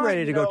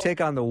ready to go take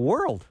on the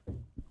world.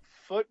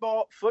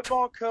 Football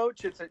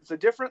coach, it's a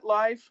different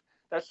life.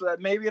 That's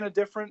maybe in a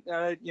different,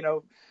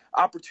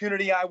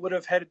 opportunity I would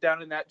have headed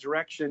down in that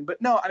direction.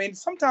 But no,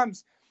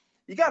 sometimes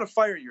you got to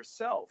fire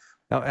yourself.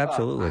 Oh,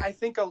 absolutely. I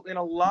think in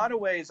a lot of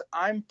ways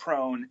I'm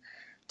prone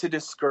to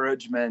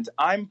discouragement.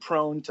 I'm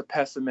prone to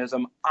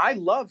pessimism. I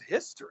love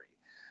history.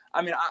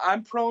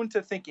 I'm prone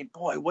to thinking,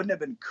 boy, wouldn't it have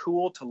been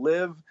cool to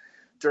live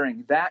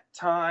during that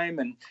time.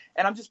 And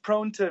I'm just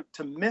prone to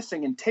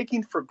missing and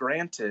taking for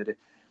granted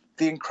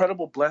the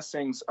incredible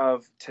blessings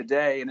of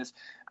today. And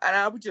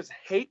I would just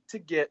hate to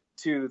get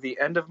to the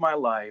end of my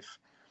life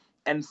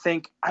and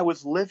think I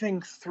was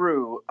living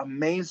through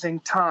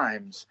amazing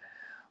times,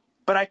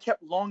 but I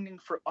kept longing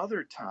for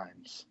other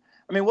times.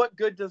 I mean, what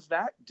good does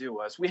that do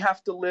us? We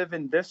have to live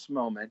in this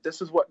moment.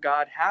 This is what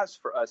God has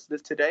for us.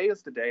 Today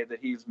is the day that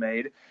he's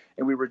made,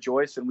 and we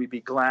rejoice and we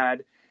be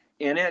glad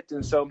in it.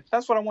 And so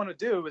that's what I want to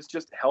do, is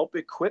just help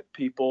equip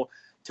people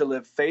to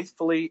live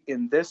faithfully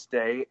in this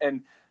day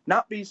and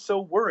not be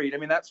so worried. I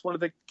mean, that's one of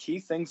the key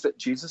things that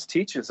Jesus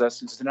teaches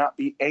us, is to not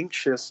be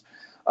anxious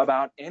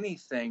about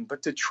anything,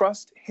 but to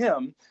trust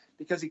him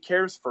because he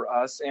cares for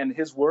us, and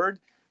his word,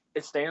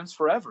 it stands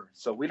forever.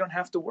 So we don't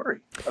have to worry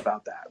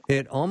about that.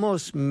 It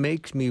almost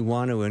makes me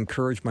want to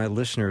encourage my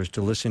listeners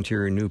to listen to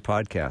your new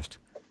podcast,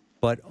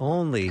 but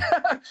only,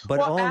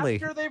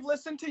 after they've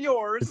listened to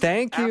yours.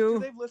 Thank you.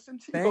 After they've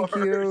listened to Thank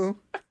yours. you.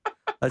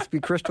 Let's be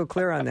crystal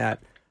clear on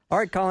that. All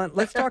right, Colin,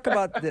 let's talk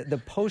about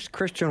the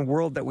post-Christian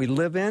world that we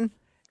live in,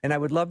 and I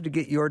would love to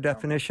get your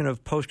definition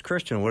of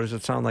post-Christian. What does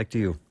it sound like to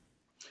you?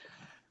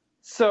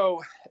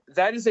 So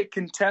that is a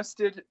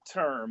contested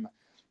term.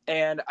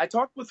 And I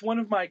talked with one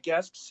of my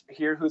guests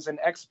here who's an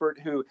expert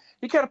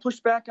he kind of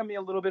pushed back on me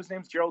a little bit. His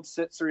name's Gerald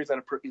Sitzer. He's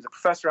a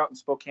professor out in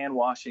Spokane,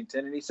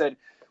 Washington. And he said,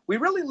 we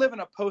really live in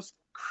a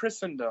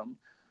post-Christendom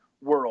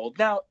world.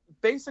 Now,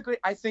 basically,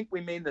 I think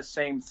we mean the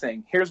same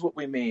thing. Here's what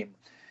we mean.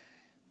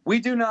 We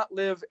do not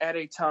live at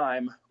a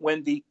time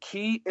when the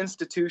key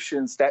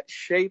institutions that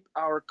shape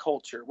our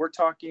culture, we're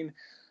talking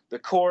the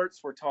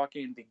courts, we're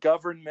talking the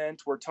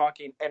government, we're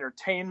talking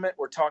entertainment,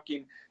 we're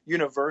talking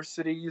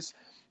universities,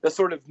 the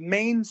sort of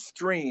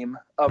mainstream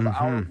of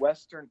our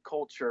Western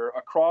culture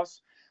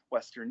across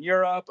Western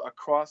Europe,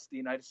 across the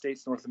United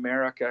States, North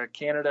America,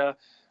 Canada.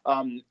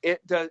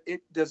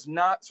 It does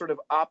not sort of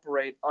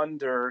operate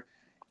under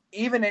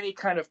even any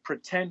kind of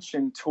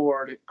pretension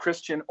toward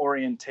Christian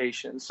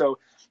orientation. So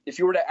if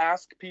you were to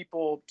ask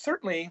people,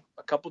 certainly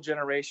a couple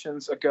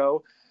generations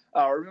ago,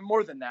 or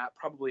more than that,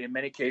 probably in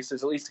many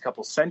cases, at least a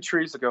couple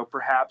centuries ago,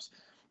 perhaps,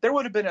 there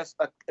would have been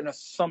an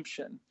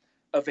assumption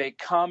of a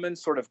common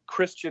sort of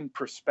Christian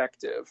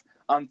perspective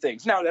on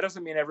things. Now, that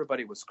doesn't mean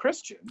everybody was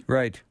Christian.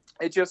 Right.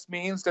 It just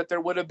means that there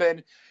would have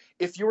been,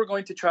 if you were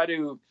going to try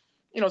to,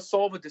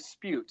 solve a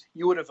dispute,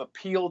 you would have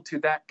appealed to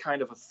that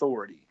kind of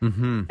authority.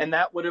 Mm-hmm. And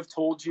that would have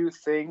told you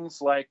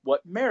things like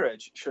what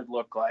marriage should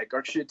look like,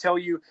 or should tell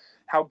you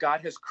how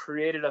God has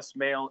created us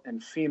male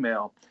and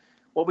female.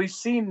 What we've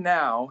seen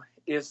now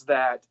is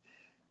that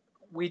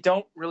we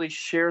don't really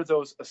share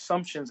those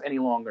assumptions any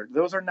longer.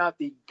 Those are not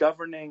the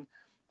governing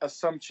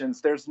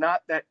assumptions. There's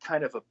not that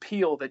kind of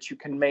appeal that you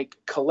can make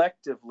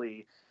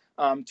collectively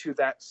to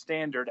that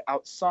standard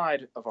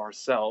outside of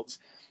ourselves.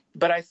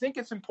 But I think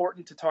it's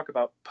important to talk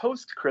about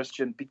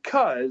post-Christian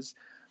because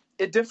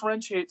it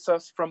differentiates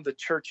us from the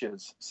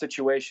church's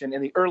situation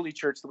in the early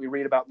church that we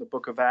read about in the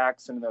book of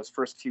Acts and in those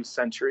first few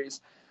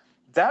centuries.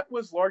 That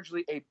was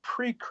largely a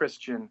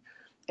pre-Christian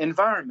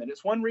environment.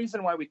 It's one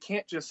reason why we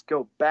can't just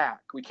go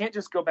back. We can't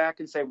just go back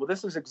and say, well,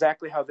 this is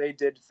exactly how they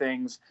did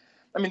things.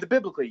 I mean,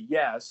 biblically,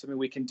 yes. I mean,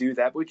 we can do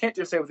that. But we can't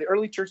just say, well, the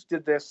early church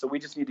did this, so we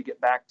just need to get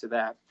back to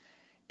that.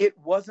 It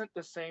wasn't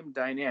the same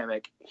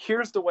dynamic.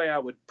 Here's the way I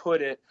would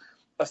put it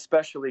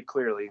especially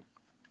clearly.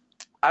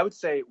 I would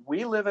say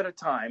we live at a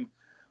time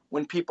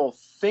when people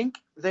think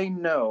they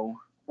know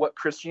what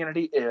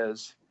Christianity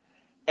is,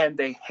 and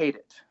they hate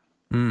it.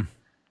 Mm.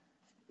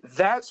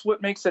 That's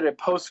what makes it a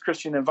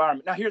post-Christian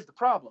environment. Now, here's the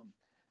problem.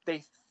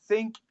 They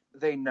think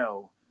they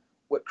know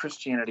what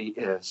Christianity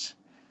is.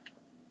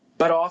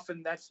 But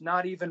often that's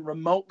not even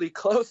remotely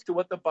close to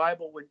what the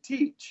Bible would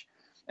teach.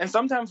 And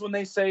sometimes when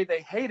they say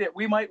they hate it,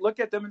 we might look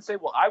at them and say,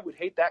 well, I would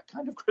hate that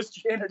kind of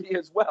Christianity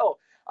as well.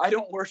 I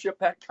don't worship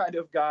that kind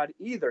of God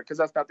either, because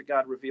that's not the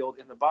God revealed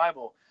in the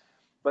Bible.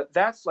 But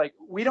that's like,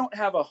 we don't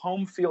have a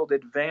home field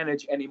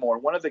advantage anymore.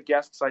 One of the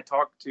guests I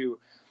talked to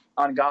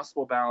on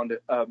Gospelbound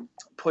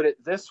put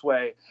it this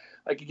way.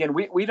 Like, again,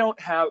 we don't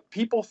have,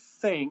 people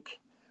think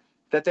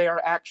that they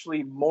are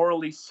actually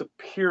morally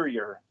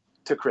superior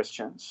to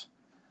Christians.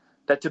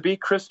 That to be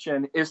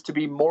Christian is to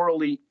be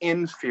morally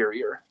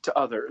inferior to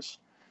others,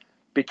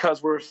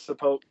 because we're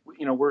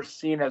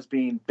seen as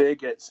being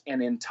bigots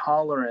and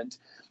intolerant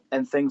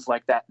and things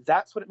like that.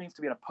 That's what it means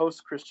to be in a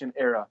post-Christian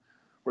era,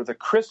 where the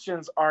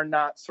Christians are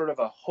not sort of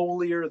a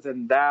holier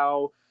than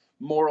thou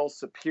moral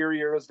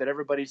superiors that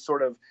everybody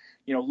sort of,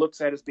 looks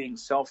at as being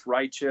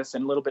self-righteous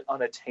and a little bit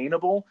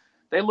unattainable.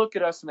 They look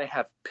at us and they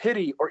have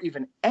pity or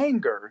even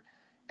anger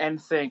and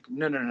think,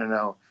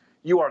 no,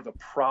 you are the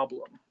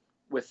problem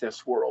with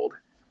this world.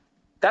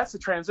 That's a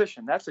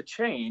transition. That's a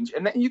change.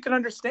 And then you can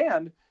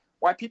understand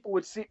why people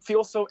would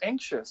feel so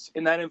anxious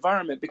in that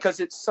environment, because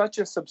it's such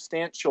a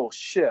substantial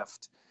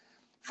shift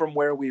from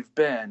where we've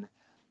been.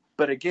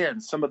 But again,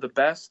 some of the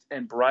best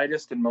and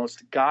brightest and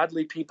most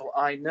godly people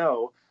I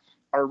know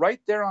are right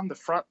there on the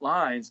front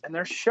lines, and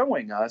they're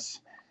showing us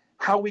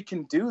how we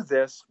can do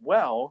this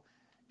well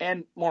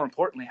and more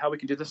importantly, how we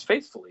can do this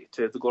faithfully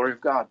to the glory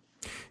of God.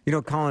 You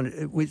know,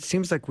 Colin, it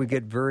seems like we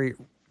get very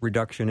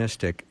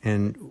reductionistic,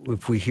 and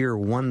if we hear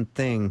one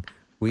thing,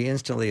 we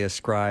instantly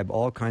ascribe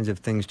all kinds of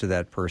things to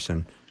that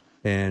person,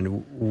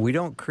 and we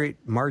don't create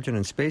margin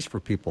and space for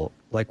people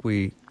like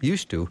we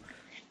used to.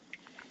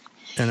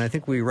 And I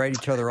think we write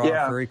each other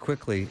off very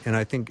quickly, and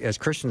I think as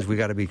Christians we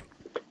got to be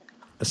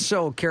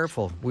so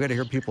careful. We got to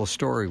hear people's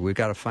story. We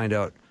got to find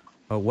out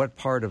what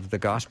part of the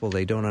gospel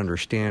they don't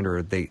understand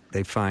or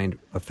they find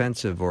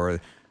offensive,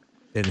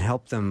 and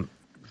help them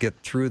get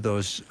through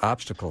those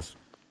obstacles.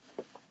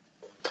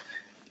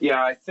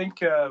 Yeah, I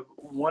think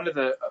one of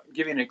the,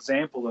 give you an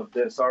example of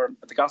this,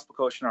 the Gospel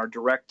Coalition, our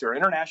director,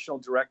 international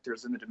director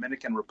is in the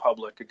Dominican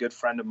Republic, a good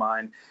friend of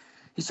mine.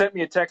 He sent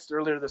me a text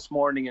earlier this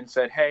morning and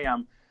said, hey,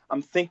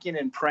 I'm thinking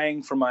and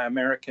praying for my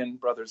American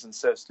brothers and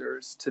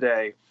sisters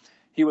today.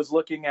 He was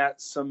looking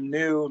at some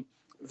new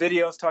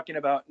videos talking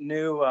about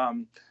new, I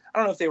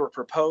don't know if they were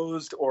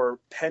proposed or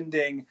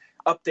pending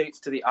updates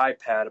to the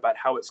iPad about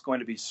how it's going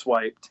to be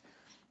swiped.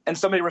 And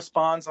somebody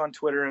responds on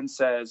Twitter and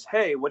says,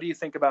 hey, what do you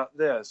think about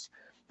this?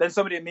 Then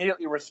somebody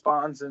immediately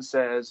responds and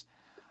says,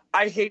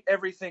 I hate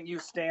everything you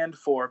stand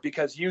for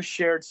because you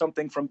shared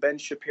something from Ben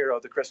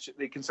Shapiro,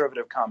 the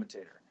conservative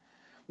commentator.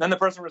 Then the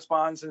person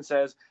responds and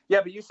says,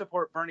 yeah, but you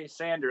support Bernie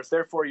Sanders,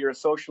 therefore you're a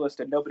socialist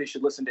and nobody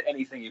should listen to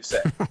anything you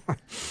say.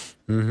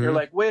 Mm-hmm. You're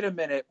like, wait a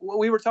minute,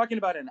 we were talking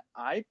about an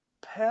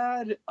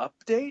iPad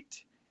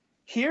update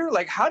here?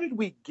 Like, how did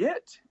we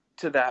get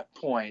to that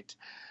point?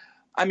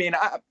 I mean,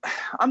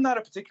 I'm not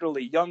a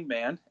particularly young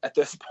man at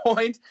this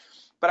point,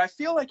 but I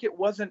feel like it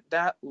wasn't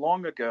that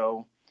long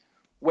ago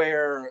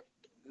where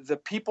the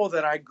people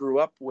that I grew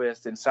up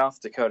with in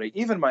South Dakota,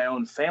 even my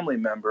own family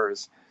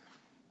members,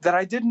 that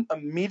I didn't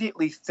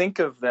immediately think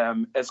of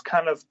them as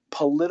kind of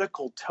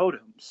political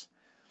totems.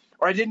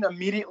 Or I didn't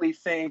immediately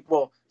think,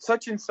 well,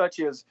 such and such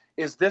is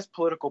this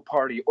political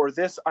party or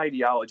this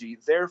ideology,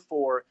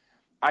 therefore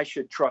I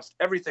should trust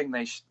everything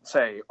they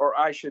say, or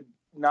I should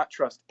not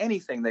trust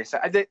anything they say.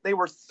 They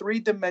were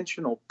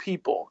three-dimensional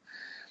people.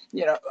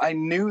 You know, I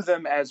knew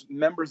them as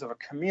members of a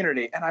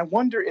community, and I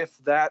wonder if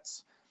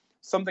that's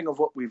something of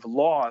what we've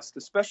lost,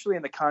 especially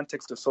in the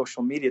context of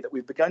social media, that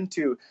we've begun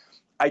to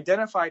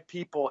identify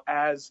people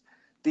as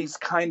these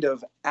kind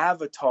of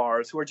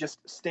avatars who are just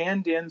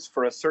stand-ins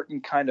for a certain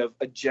kind of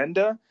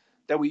agenda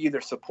that we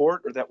either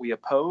support or that we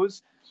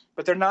oppose,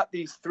 but they're not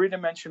these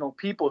three-dimensional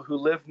people who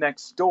live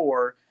next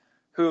door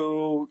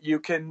who you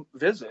can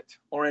visit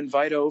or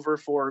invite over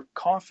for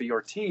coffee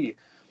or tea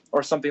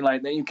or something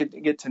like that. You can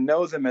get to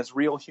know them as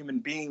real human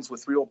beings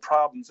with real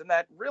problems. And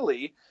that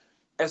really,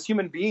 as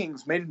human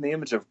beings made in the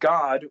image of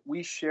God,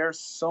 we share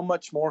so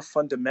much more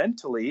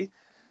fundamentally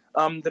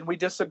than we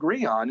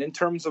disagree on in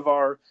terms of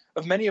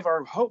many of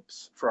our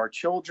hopes for our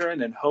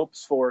children and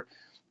hopes for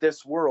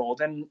this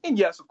world. And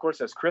yes, of course,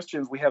 as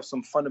Christians, we have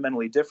some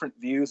fundamentally different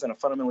views and a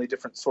fundamentally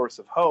different source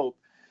of hope.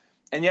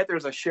 And yet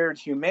there's a shared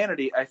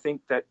humanity, I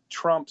think, that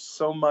trumps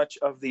so much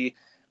of the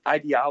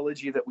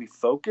ideology that we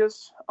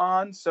focus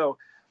on. So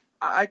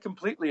I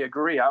completely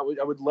agree. I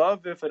would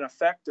love if an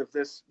effect of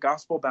this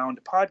Gospelbound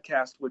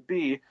podcast would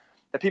be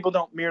that people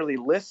don't merely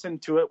listen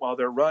to it while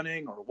they're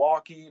running or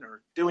walking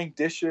or doing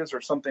dishes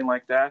or something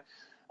like that,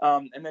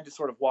 and then just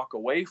sort of walk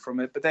away from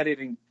it, but that it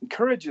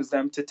encourages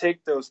them to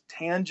take those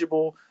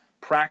tangible,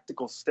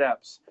 practical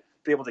steps,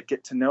 be able to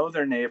get to know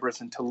their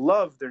neighbors and to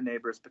love their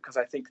neighbors, because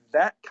I think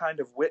that kind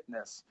of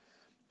witness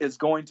is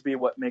going to be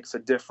what makes a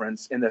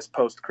difference in this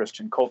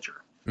post-Christian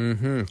culture.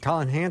 Mm-hmm.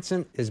 Colin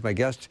Hansen is my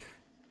guest.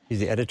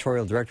 He's the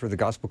editorial director of the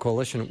Gospel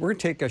Coalition. We're going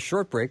to take a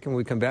short break, and when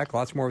we come back,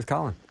 lots more with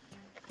Colin.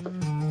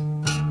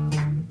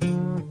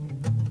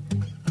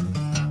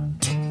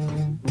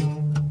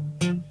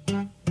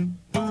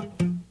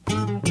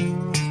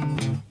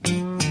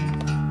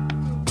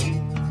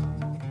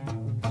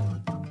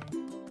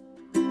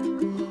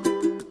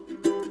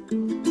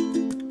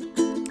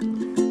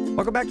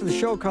 Welcome back to the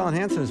show. Colin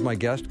Hansen is my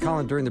guest.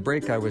 Colin, during the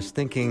break, I was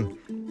thinking,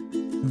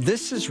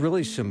 this is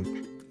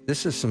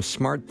some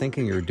smart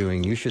thinking you're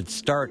doing. You should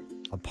start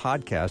a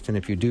podcast, and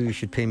if you do, you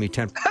should pay me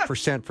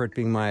 10% for it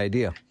being my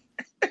idea.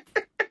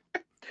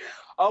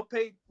 I'll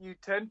pay you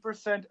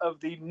 10% of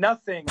the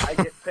nothing I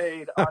get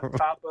paid on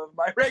top of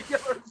my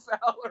regular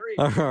salary.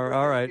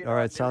 All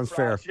right. Sounds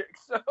fair.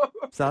 So.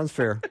 Sounds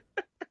fair.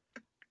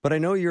 But I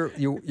know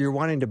you're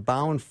wanting to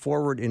bound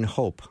forward in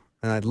hope,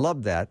 and I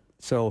love that.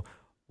 So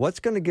what's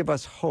going to give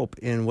us hope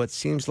in what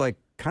seems like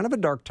kind of a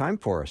dark time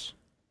for us?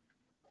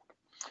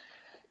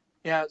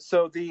 Yeah,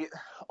 so the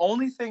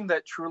only thing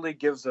that truly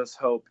gives us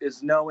hope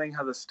is knowing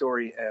how the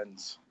story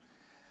ends.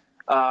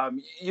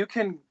 You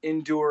can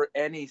endure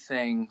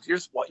anything.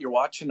 You're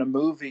watching a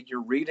movie,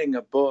 you're reading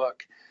a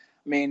book.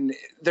 I mean,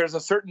 there's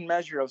a certain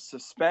measure of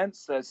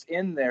suspense that's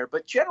in there,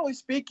 but generally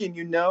speaking,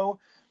 you know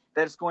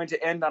that it's going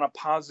to end on a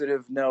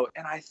positive note.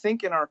 And I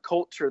think in our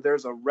culture,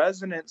 there's a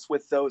resonance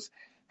with those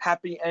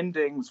happy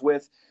endings,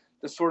 with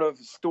the sort of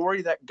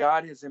story that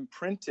God has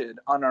imprinted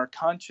on our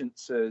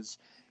consciences,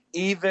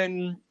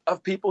 even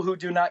of people who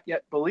do not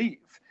yet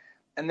believe.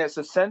 And there's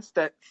a sense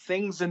that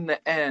things in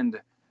the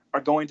end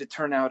are going to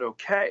turn out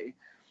okay.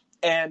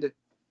 And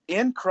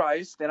in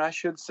Christ, and I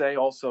should say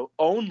also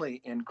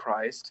only in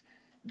Christ,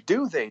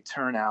 do they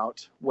turn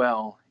out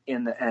well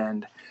in the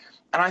end?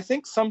 And I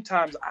think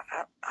sometimes,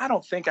 I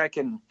don't think I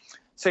can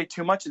say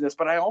too much of this,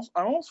 but I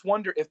almost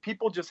wonder if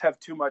people just have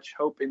too much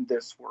hope in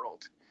this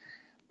world.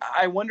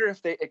 I wonder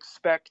if they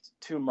expect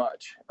too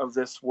much of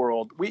this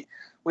world. We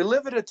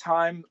live at a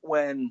time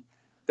when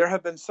there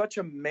have been such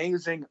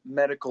amazing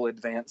medical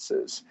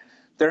advances.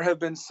 There have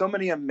been so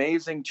many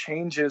amazing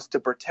changes to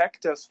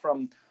protect us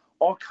from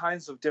all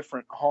kinds of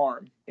different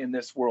harm in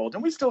this world.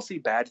 And we still see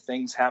bad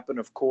things happen,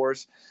 of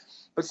course,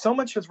 but so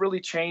much has really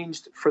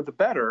changed for the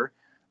better,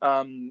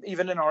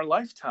 even in our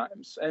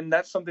lifetimes. And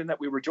that's something that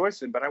we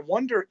rejoice in. But I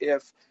wonder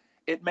if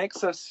it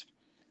makes us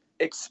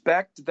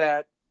expect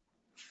that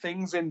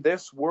things in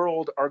this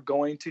world are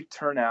going to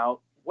turn out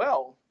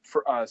well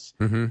for us.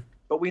 Mm-hmm.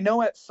 But we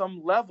know at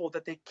some level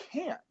that they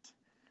can't,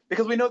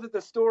 because we know that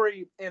the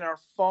story in our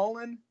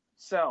fallen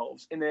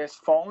selves, in this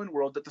fallen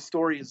world, that the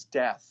story is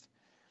death.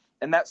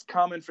 And that's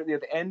common for the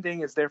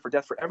ending is there for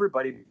death for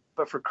everybody.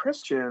 But for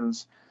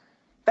Christians,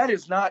 that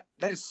is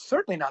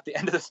certainly not the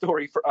end of the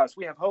story for us.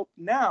 We have hope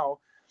now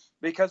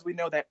because we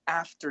know that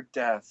after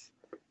death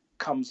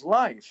comes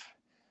life.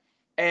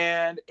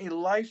 And a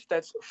life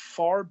that's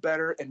far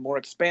better and more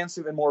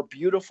expansive and more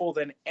beautiful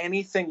than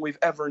anything we've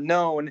ever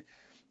known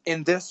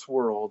in this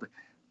world.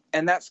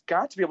 And that's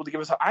got to be able to give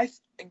us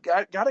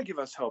got to give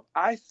us hope.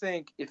 I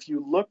think if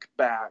you look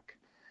back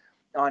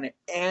on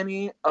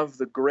any of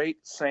the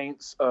great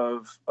saints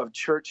of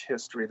church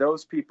history,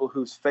 those people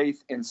whose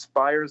faith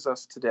inspires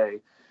us today,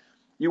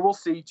 you will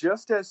see,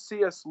 just as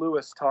C.S.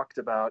 Lewis talked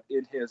about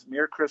in his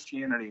Mere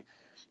Christianity,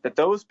 that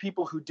those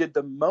people who did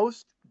the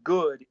most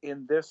good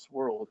in this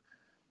world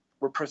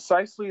were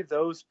precisely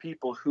those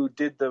people who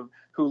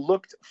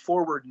looked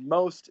forward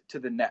most to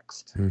the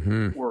next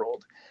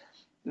world.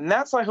 And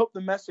that's, I hope,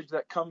 the message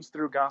that comes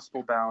through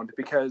Gospelbound,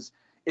 because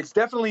it's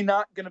definitely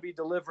not going to be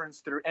deliverance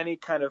through any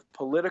kind of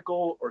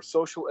political or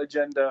social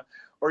agenda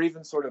or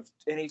even sort of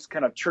any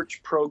kind of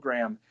church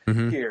program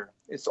here.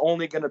 It's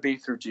only going to be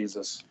through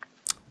Jesus.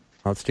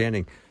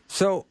 Outstanding.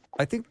 So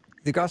I think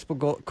the Gospel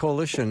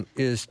Coalition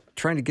is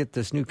trying to get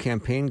this new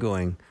campaign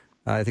going.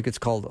 I think it's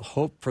called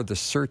Hope for the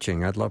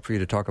Searching. I'd love for you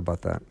to talk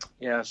about that.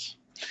 Yes.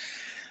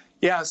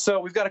 Yeah,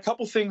 so we've got a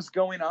couple things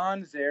going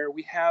on there.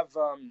 We have,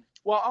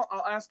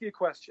 I'll ask you a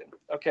question.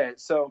 Okay,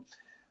 so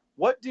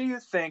what do you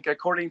think,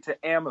 according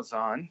to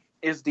Amazon,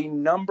 is the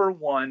number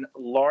one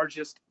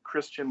largest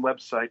Christian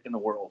website in the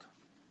world?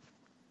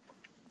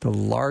 The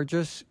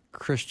largest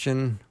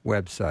Christian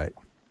website?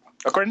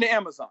 According to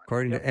Amazon.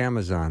 According to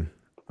Amazon.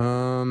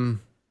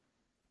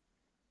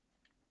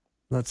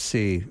 Let's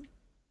see.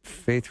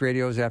 Faith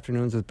Radio's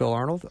Afternoons with Bill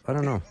Arnold? I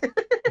don't know.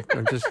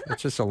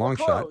 It's just a long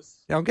shot.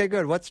 Okay,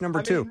 good. What's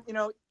number two?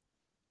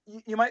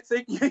 You might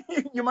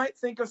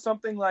think of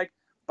something like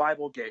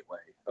Bible Gateway.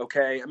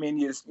 Okay, I mean,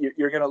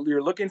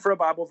 you're looking for a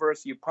Bible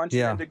verse, you punch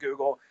it into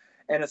Google,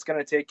 and it's going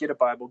to take you to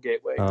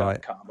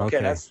BibleGateway.com.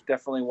 Okay, that's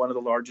definitely one of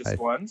the largest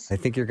ones. I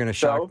think you're going to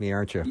shock me,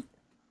 aren't you?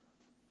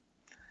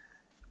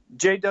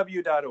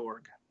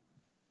 JW.org.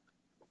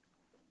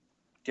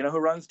 Do you know who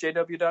runs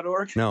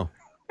JW.org? No.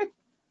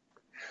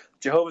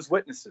 Jehovah's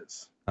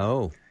Witnesses.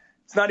 Oh.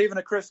 It's not even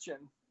a Christian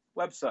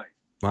website.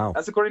 Wow.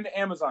 That's according to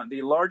Amazon.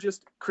 The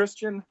largest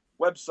Christian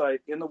website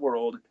in the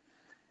world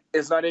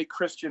is not a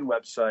Christian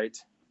website,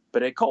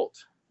 but a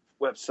cult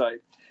website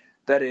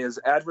that is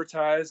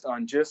advertised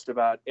on just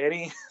about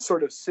any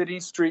sort of city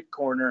street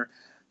corner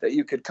that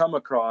you could come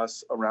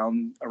across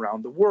around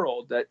the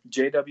world. That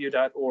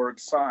JW.org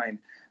sign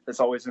that's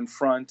always in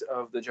front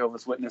of the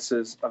Jehovah's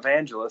Witnesses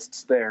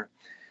evangelists there.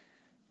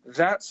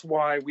 That's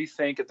why we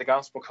think at the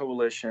Gospel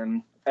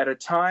Coalition, at a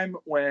time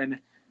when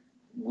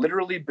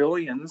literally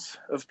billions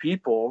of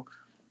people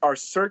are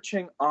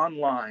searching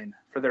online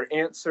for their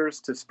answers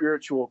to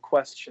spiritual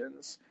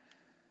questions,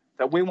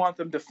 that we want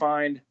them to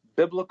find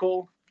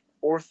biblical,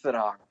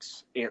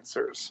 orthodox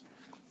answers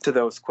to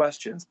those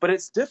questions. But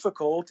it's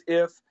difficult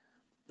if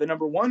the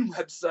number one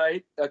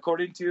website,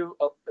 according to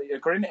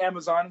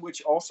Amazon,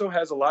 which also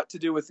has a lot to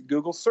do with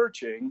Google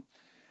searching,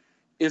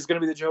 is going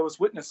to be the Jehovah's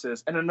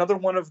Witnesses. And another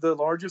one of the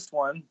largest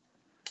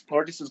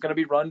is going to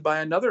be run by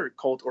another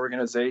cult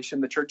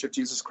organization, the Church of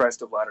Jesus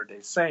Christ of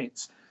Latter-day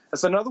Saints.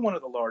 That's another one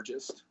of the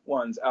largest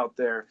ones out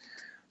there.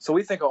 So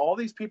we think of all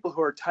these people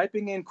who are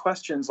typing in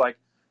questions like,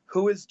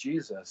 who is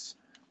Jesus?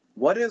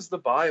 What is the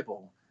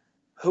Bible?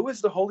 Who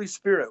is the Holy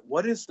Spirit?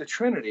 What is the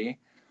Trinity?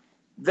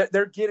 That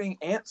they're getting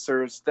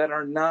answers that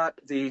are not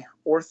the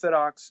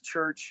Orthodox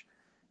Church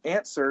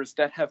answers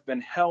that have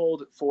been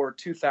held for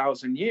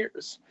 2,000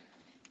 years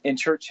in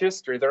church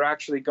history. They're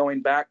actually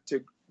going back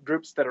to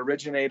groups that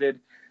originated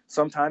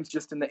sometimes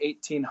just in the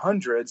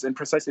 1800s, and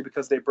precisely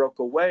because they broke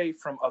away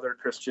from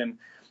Christian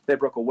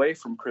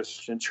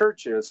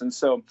churches. And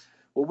so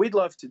what we'd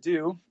love to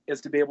do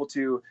is to be able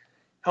to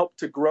help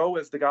to grow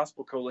as the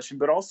Gospel Coalition,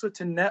 but also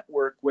to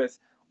network with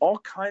all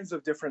kinds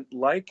of different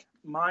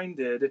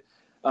like-minded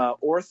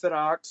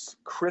Orthodox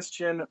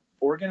Christian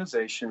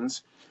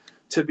organizations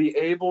to be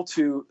able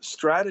to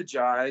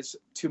strategize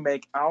to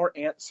make our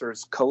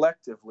answers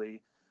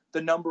collectively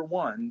the number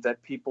one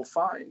that people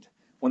find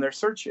when they're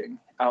searching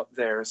out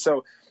there.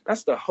 So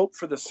that's the hope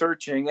for the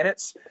searching. And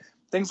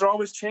things are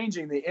always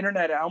changing. The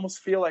internet, I almost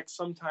feel like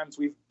sometimes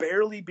we've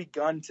barely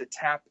begun to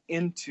tap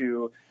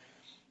into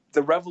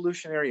the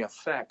revolutionary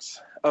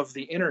effects of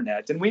the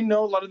internet. And we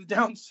know a lot of the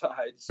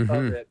downsides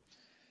of it.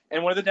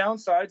 And one of the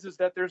downsides is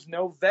that there's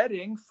no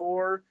vetting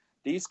for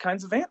these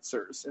kinds of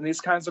answers and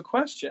these kinds of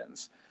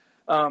questions.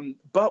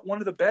 But one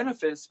of the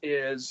benefits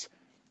is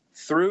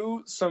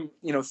through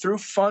through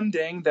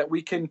funding that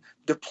we can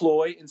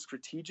deploy in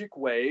strategic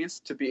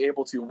ways to be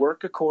able to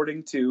work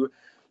according to,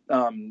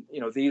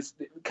 these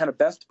kind of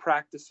best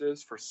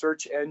practices for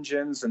search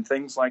engines and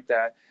things like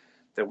that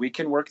we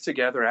can work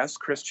together as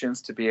Christians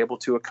to be able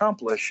to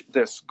accomplish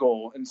this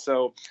goal. And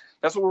so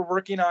that's what we're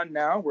working on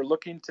now. We're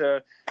looking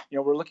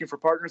for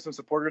partners and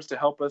supporters to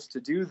help us to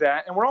do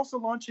that. And we're also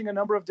launching a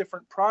number of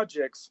different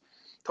projects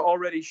to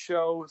already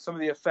show some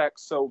of the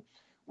effects. So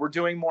we're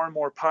doing more and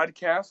more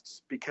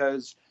podcasts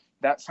because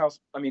that's how,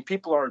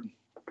 people are,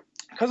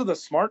 because of the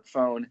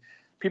smartphone,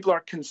 people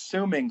are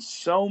consuming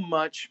so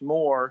much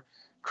more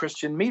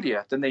Christian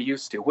media than they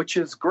used to, which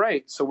is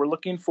great. So we're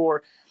looking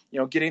for,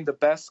 getting the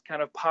best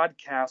kind of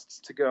podcasts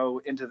to go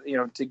into,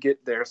 to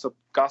get there. So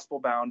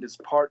Gospelbound is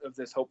part of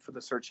this Hope for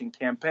the Searching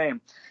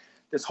campaign.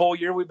 This whole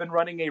year we've been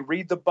running a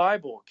Read the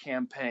Bible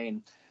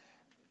campaign.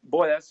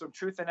 Boy, that's some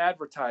truth in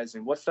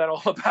advertising. What's that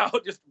all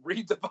about? Just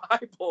read the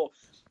Bible.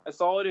 That's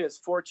all it is.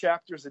 4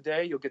 chapters a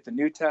day. You'll get the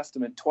New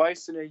Testament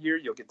twice in a year.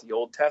 You'll get the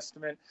Old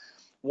Testament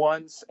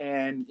once,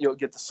 and you'll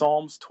get the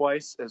Psalms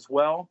twice as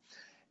well.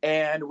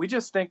 And we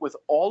just think with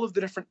all of the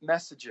different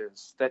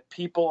messages that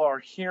people are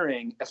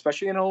hearing,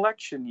 especially in an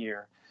election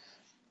year,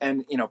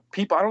 and,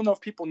 people, I don't know if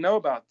people know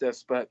about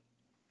this, but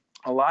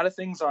a lot of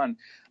things on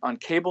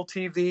cable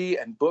TV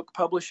and book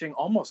publishing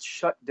almost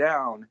shut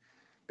down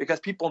because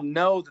people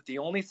know that the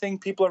only thing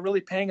people are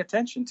really paying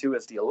attention to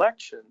is the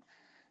election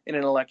in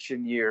an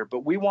election year.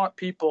 But we want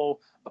people,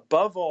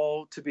 above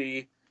all, to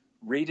be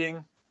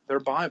reading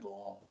their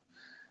Bible.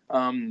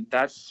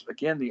 That's,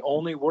 again, the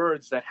only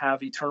words that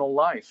have eternal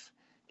life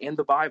in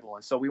the Bible.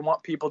 And so we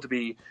want people to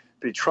be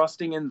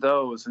trusting in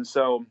those. And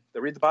so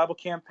the Read the Bible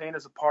campaign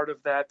is a part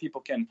of that.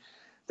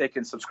 They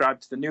can subscribe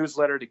to the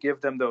newsletter to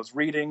give them those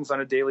readings on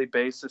a daily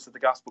basis at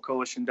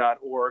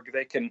thegospelcoalition.org.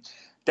 They can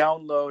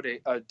download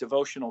a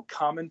devotional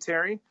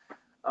commentary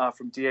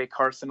from D.A.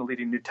 Carson, a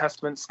leading New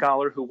Testament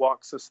scholar who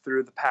walks us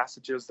through the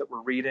passages that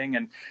we're reading.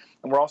 And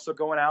we're also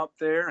going out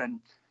there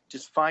and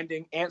just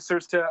finding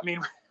answers to,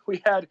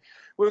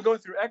 we're going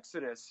through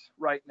Exodus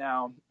right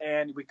now,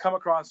 and we come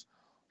across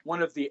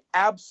one of the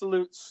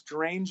absolute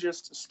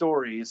strangest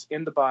stories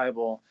in the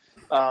Bible,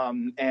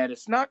 and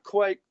it's not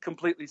quite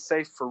completely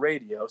safe for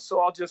radio, so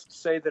I'll just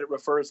say that it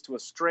refers to a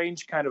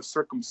strange kind of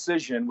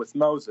circumcision with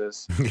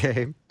Moses.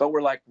 Okay. But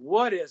we're like,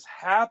 what is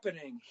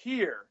happening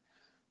here?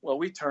 Well,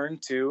 we turn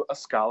to a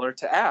scholar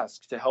to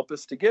ask, to help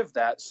us to give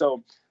that.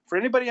 So for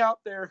anybody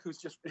out there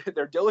who's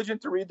they're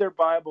diligent to read their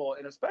Bible,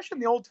 and especially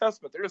in the Old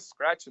Testament, they're just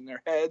scratching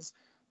their heads,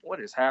 what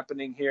is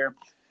happening here?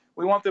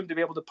 We want them to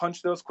be able to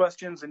punch those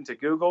questions into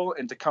Google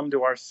and to come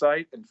to our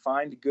site and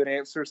find good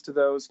answers to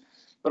those.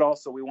 But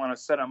also we want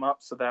to set them up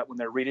so that when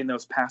they're reading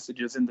those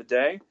passages in the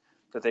day,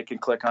 that they can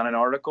click on an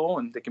article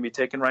and they can be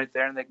taken right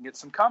there and they can get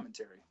some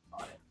commentary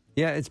on it.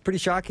 Yeah, it's pretty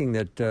shocking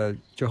that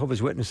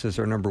Jehovah's Witnesses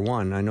are number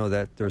one. I know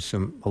that there's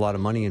a lot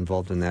of money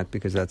involved in that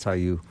because that's how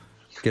you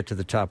get to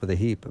the top of the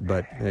heap.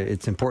 But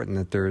it's important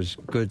that there's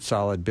good,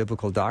 solid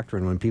biblical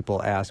doctrine. When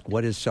people ask,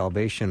 what is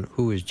salvation,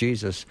 who is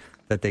Jesus,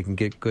 that they can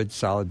get good,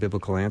 solid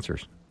biblical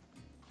answers.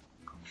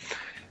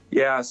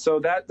 Yeah, so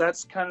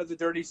that's kind of the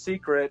dirty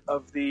secret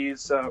of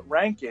these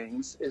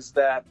rankings is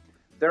that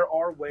there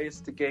are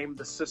ways to game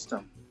the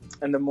system.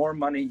 And the more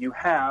money you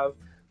have,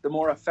 the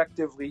more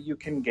effectively you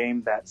can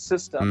game that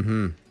system.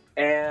 Mm-hmm.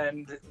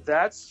 And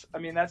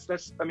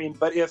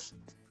but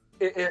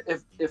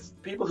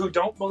if people who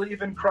don't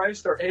believe in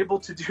Christ are able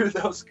to do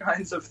those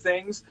kinds of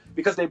things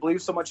because they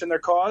believe so much in their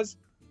cause,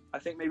 I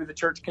think maybe the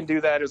church can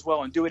do that as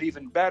well and do it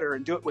even better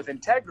and do it with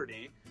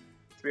integrity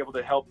to be able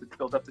to help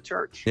build up the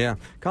church. Yeah.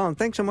 Colin,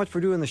 thanks so much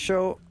for doing the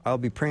show. I'll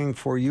be praying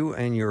for you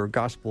and your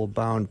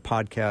Gospelbound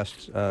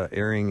podcast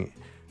airing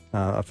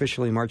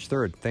officially March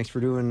 3rd. Thanks for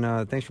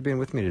being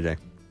with me today.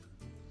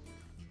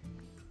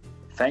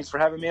 Thanks for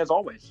having me as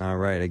always. All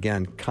right.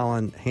 Again,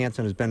 Colin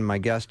Hansen has been my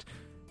guest,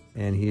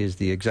 and he is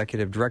the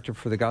executive director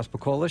for the Gospel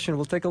Coalition.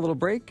 We'll take a little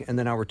break, and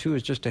then hour 2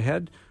 is just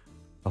ahead.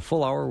 A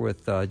full hour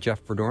with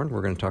Jeff Verdorn.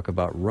 We're going to talk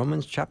about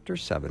Romans chapter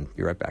 7.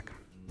 Be right back.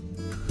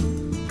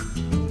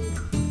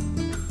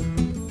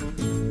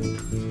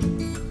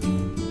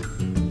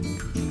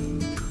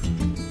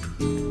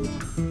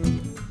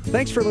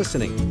 Thanks for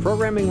listening.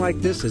 Programming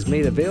like this is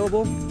made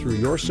available through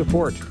your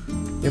support.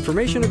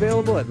 Information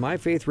available at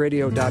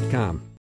myfaithradio.com.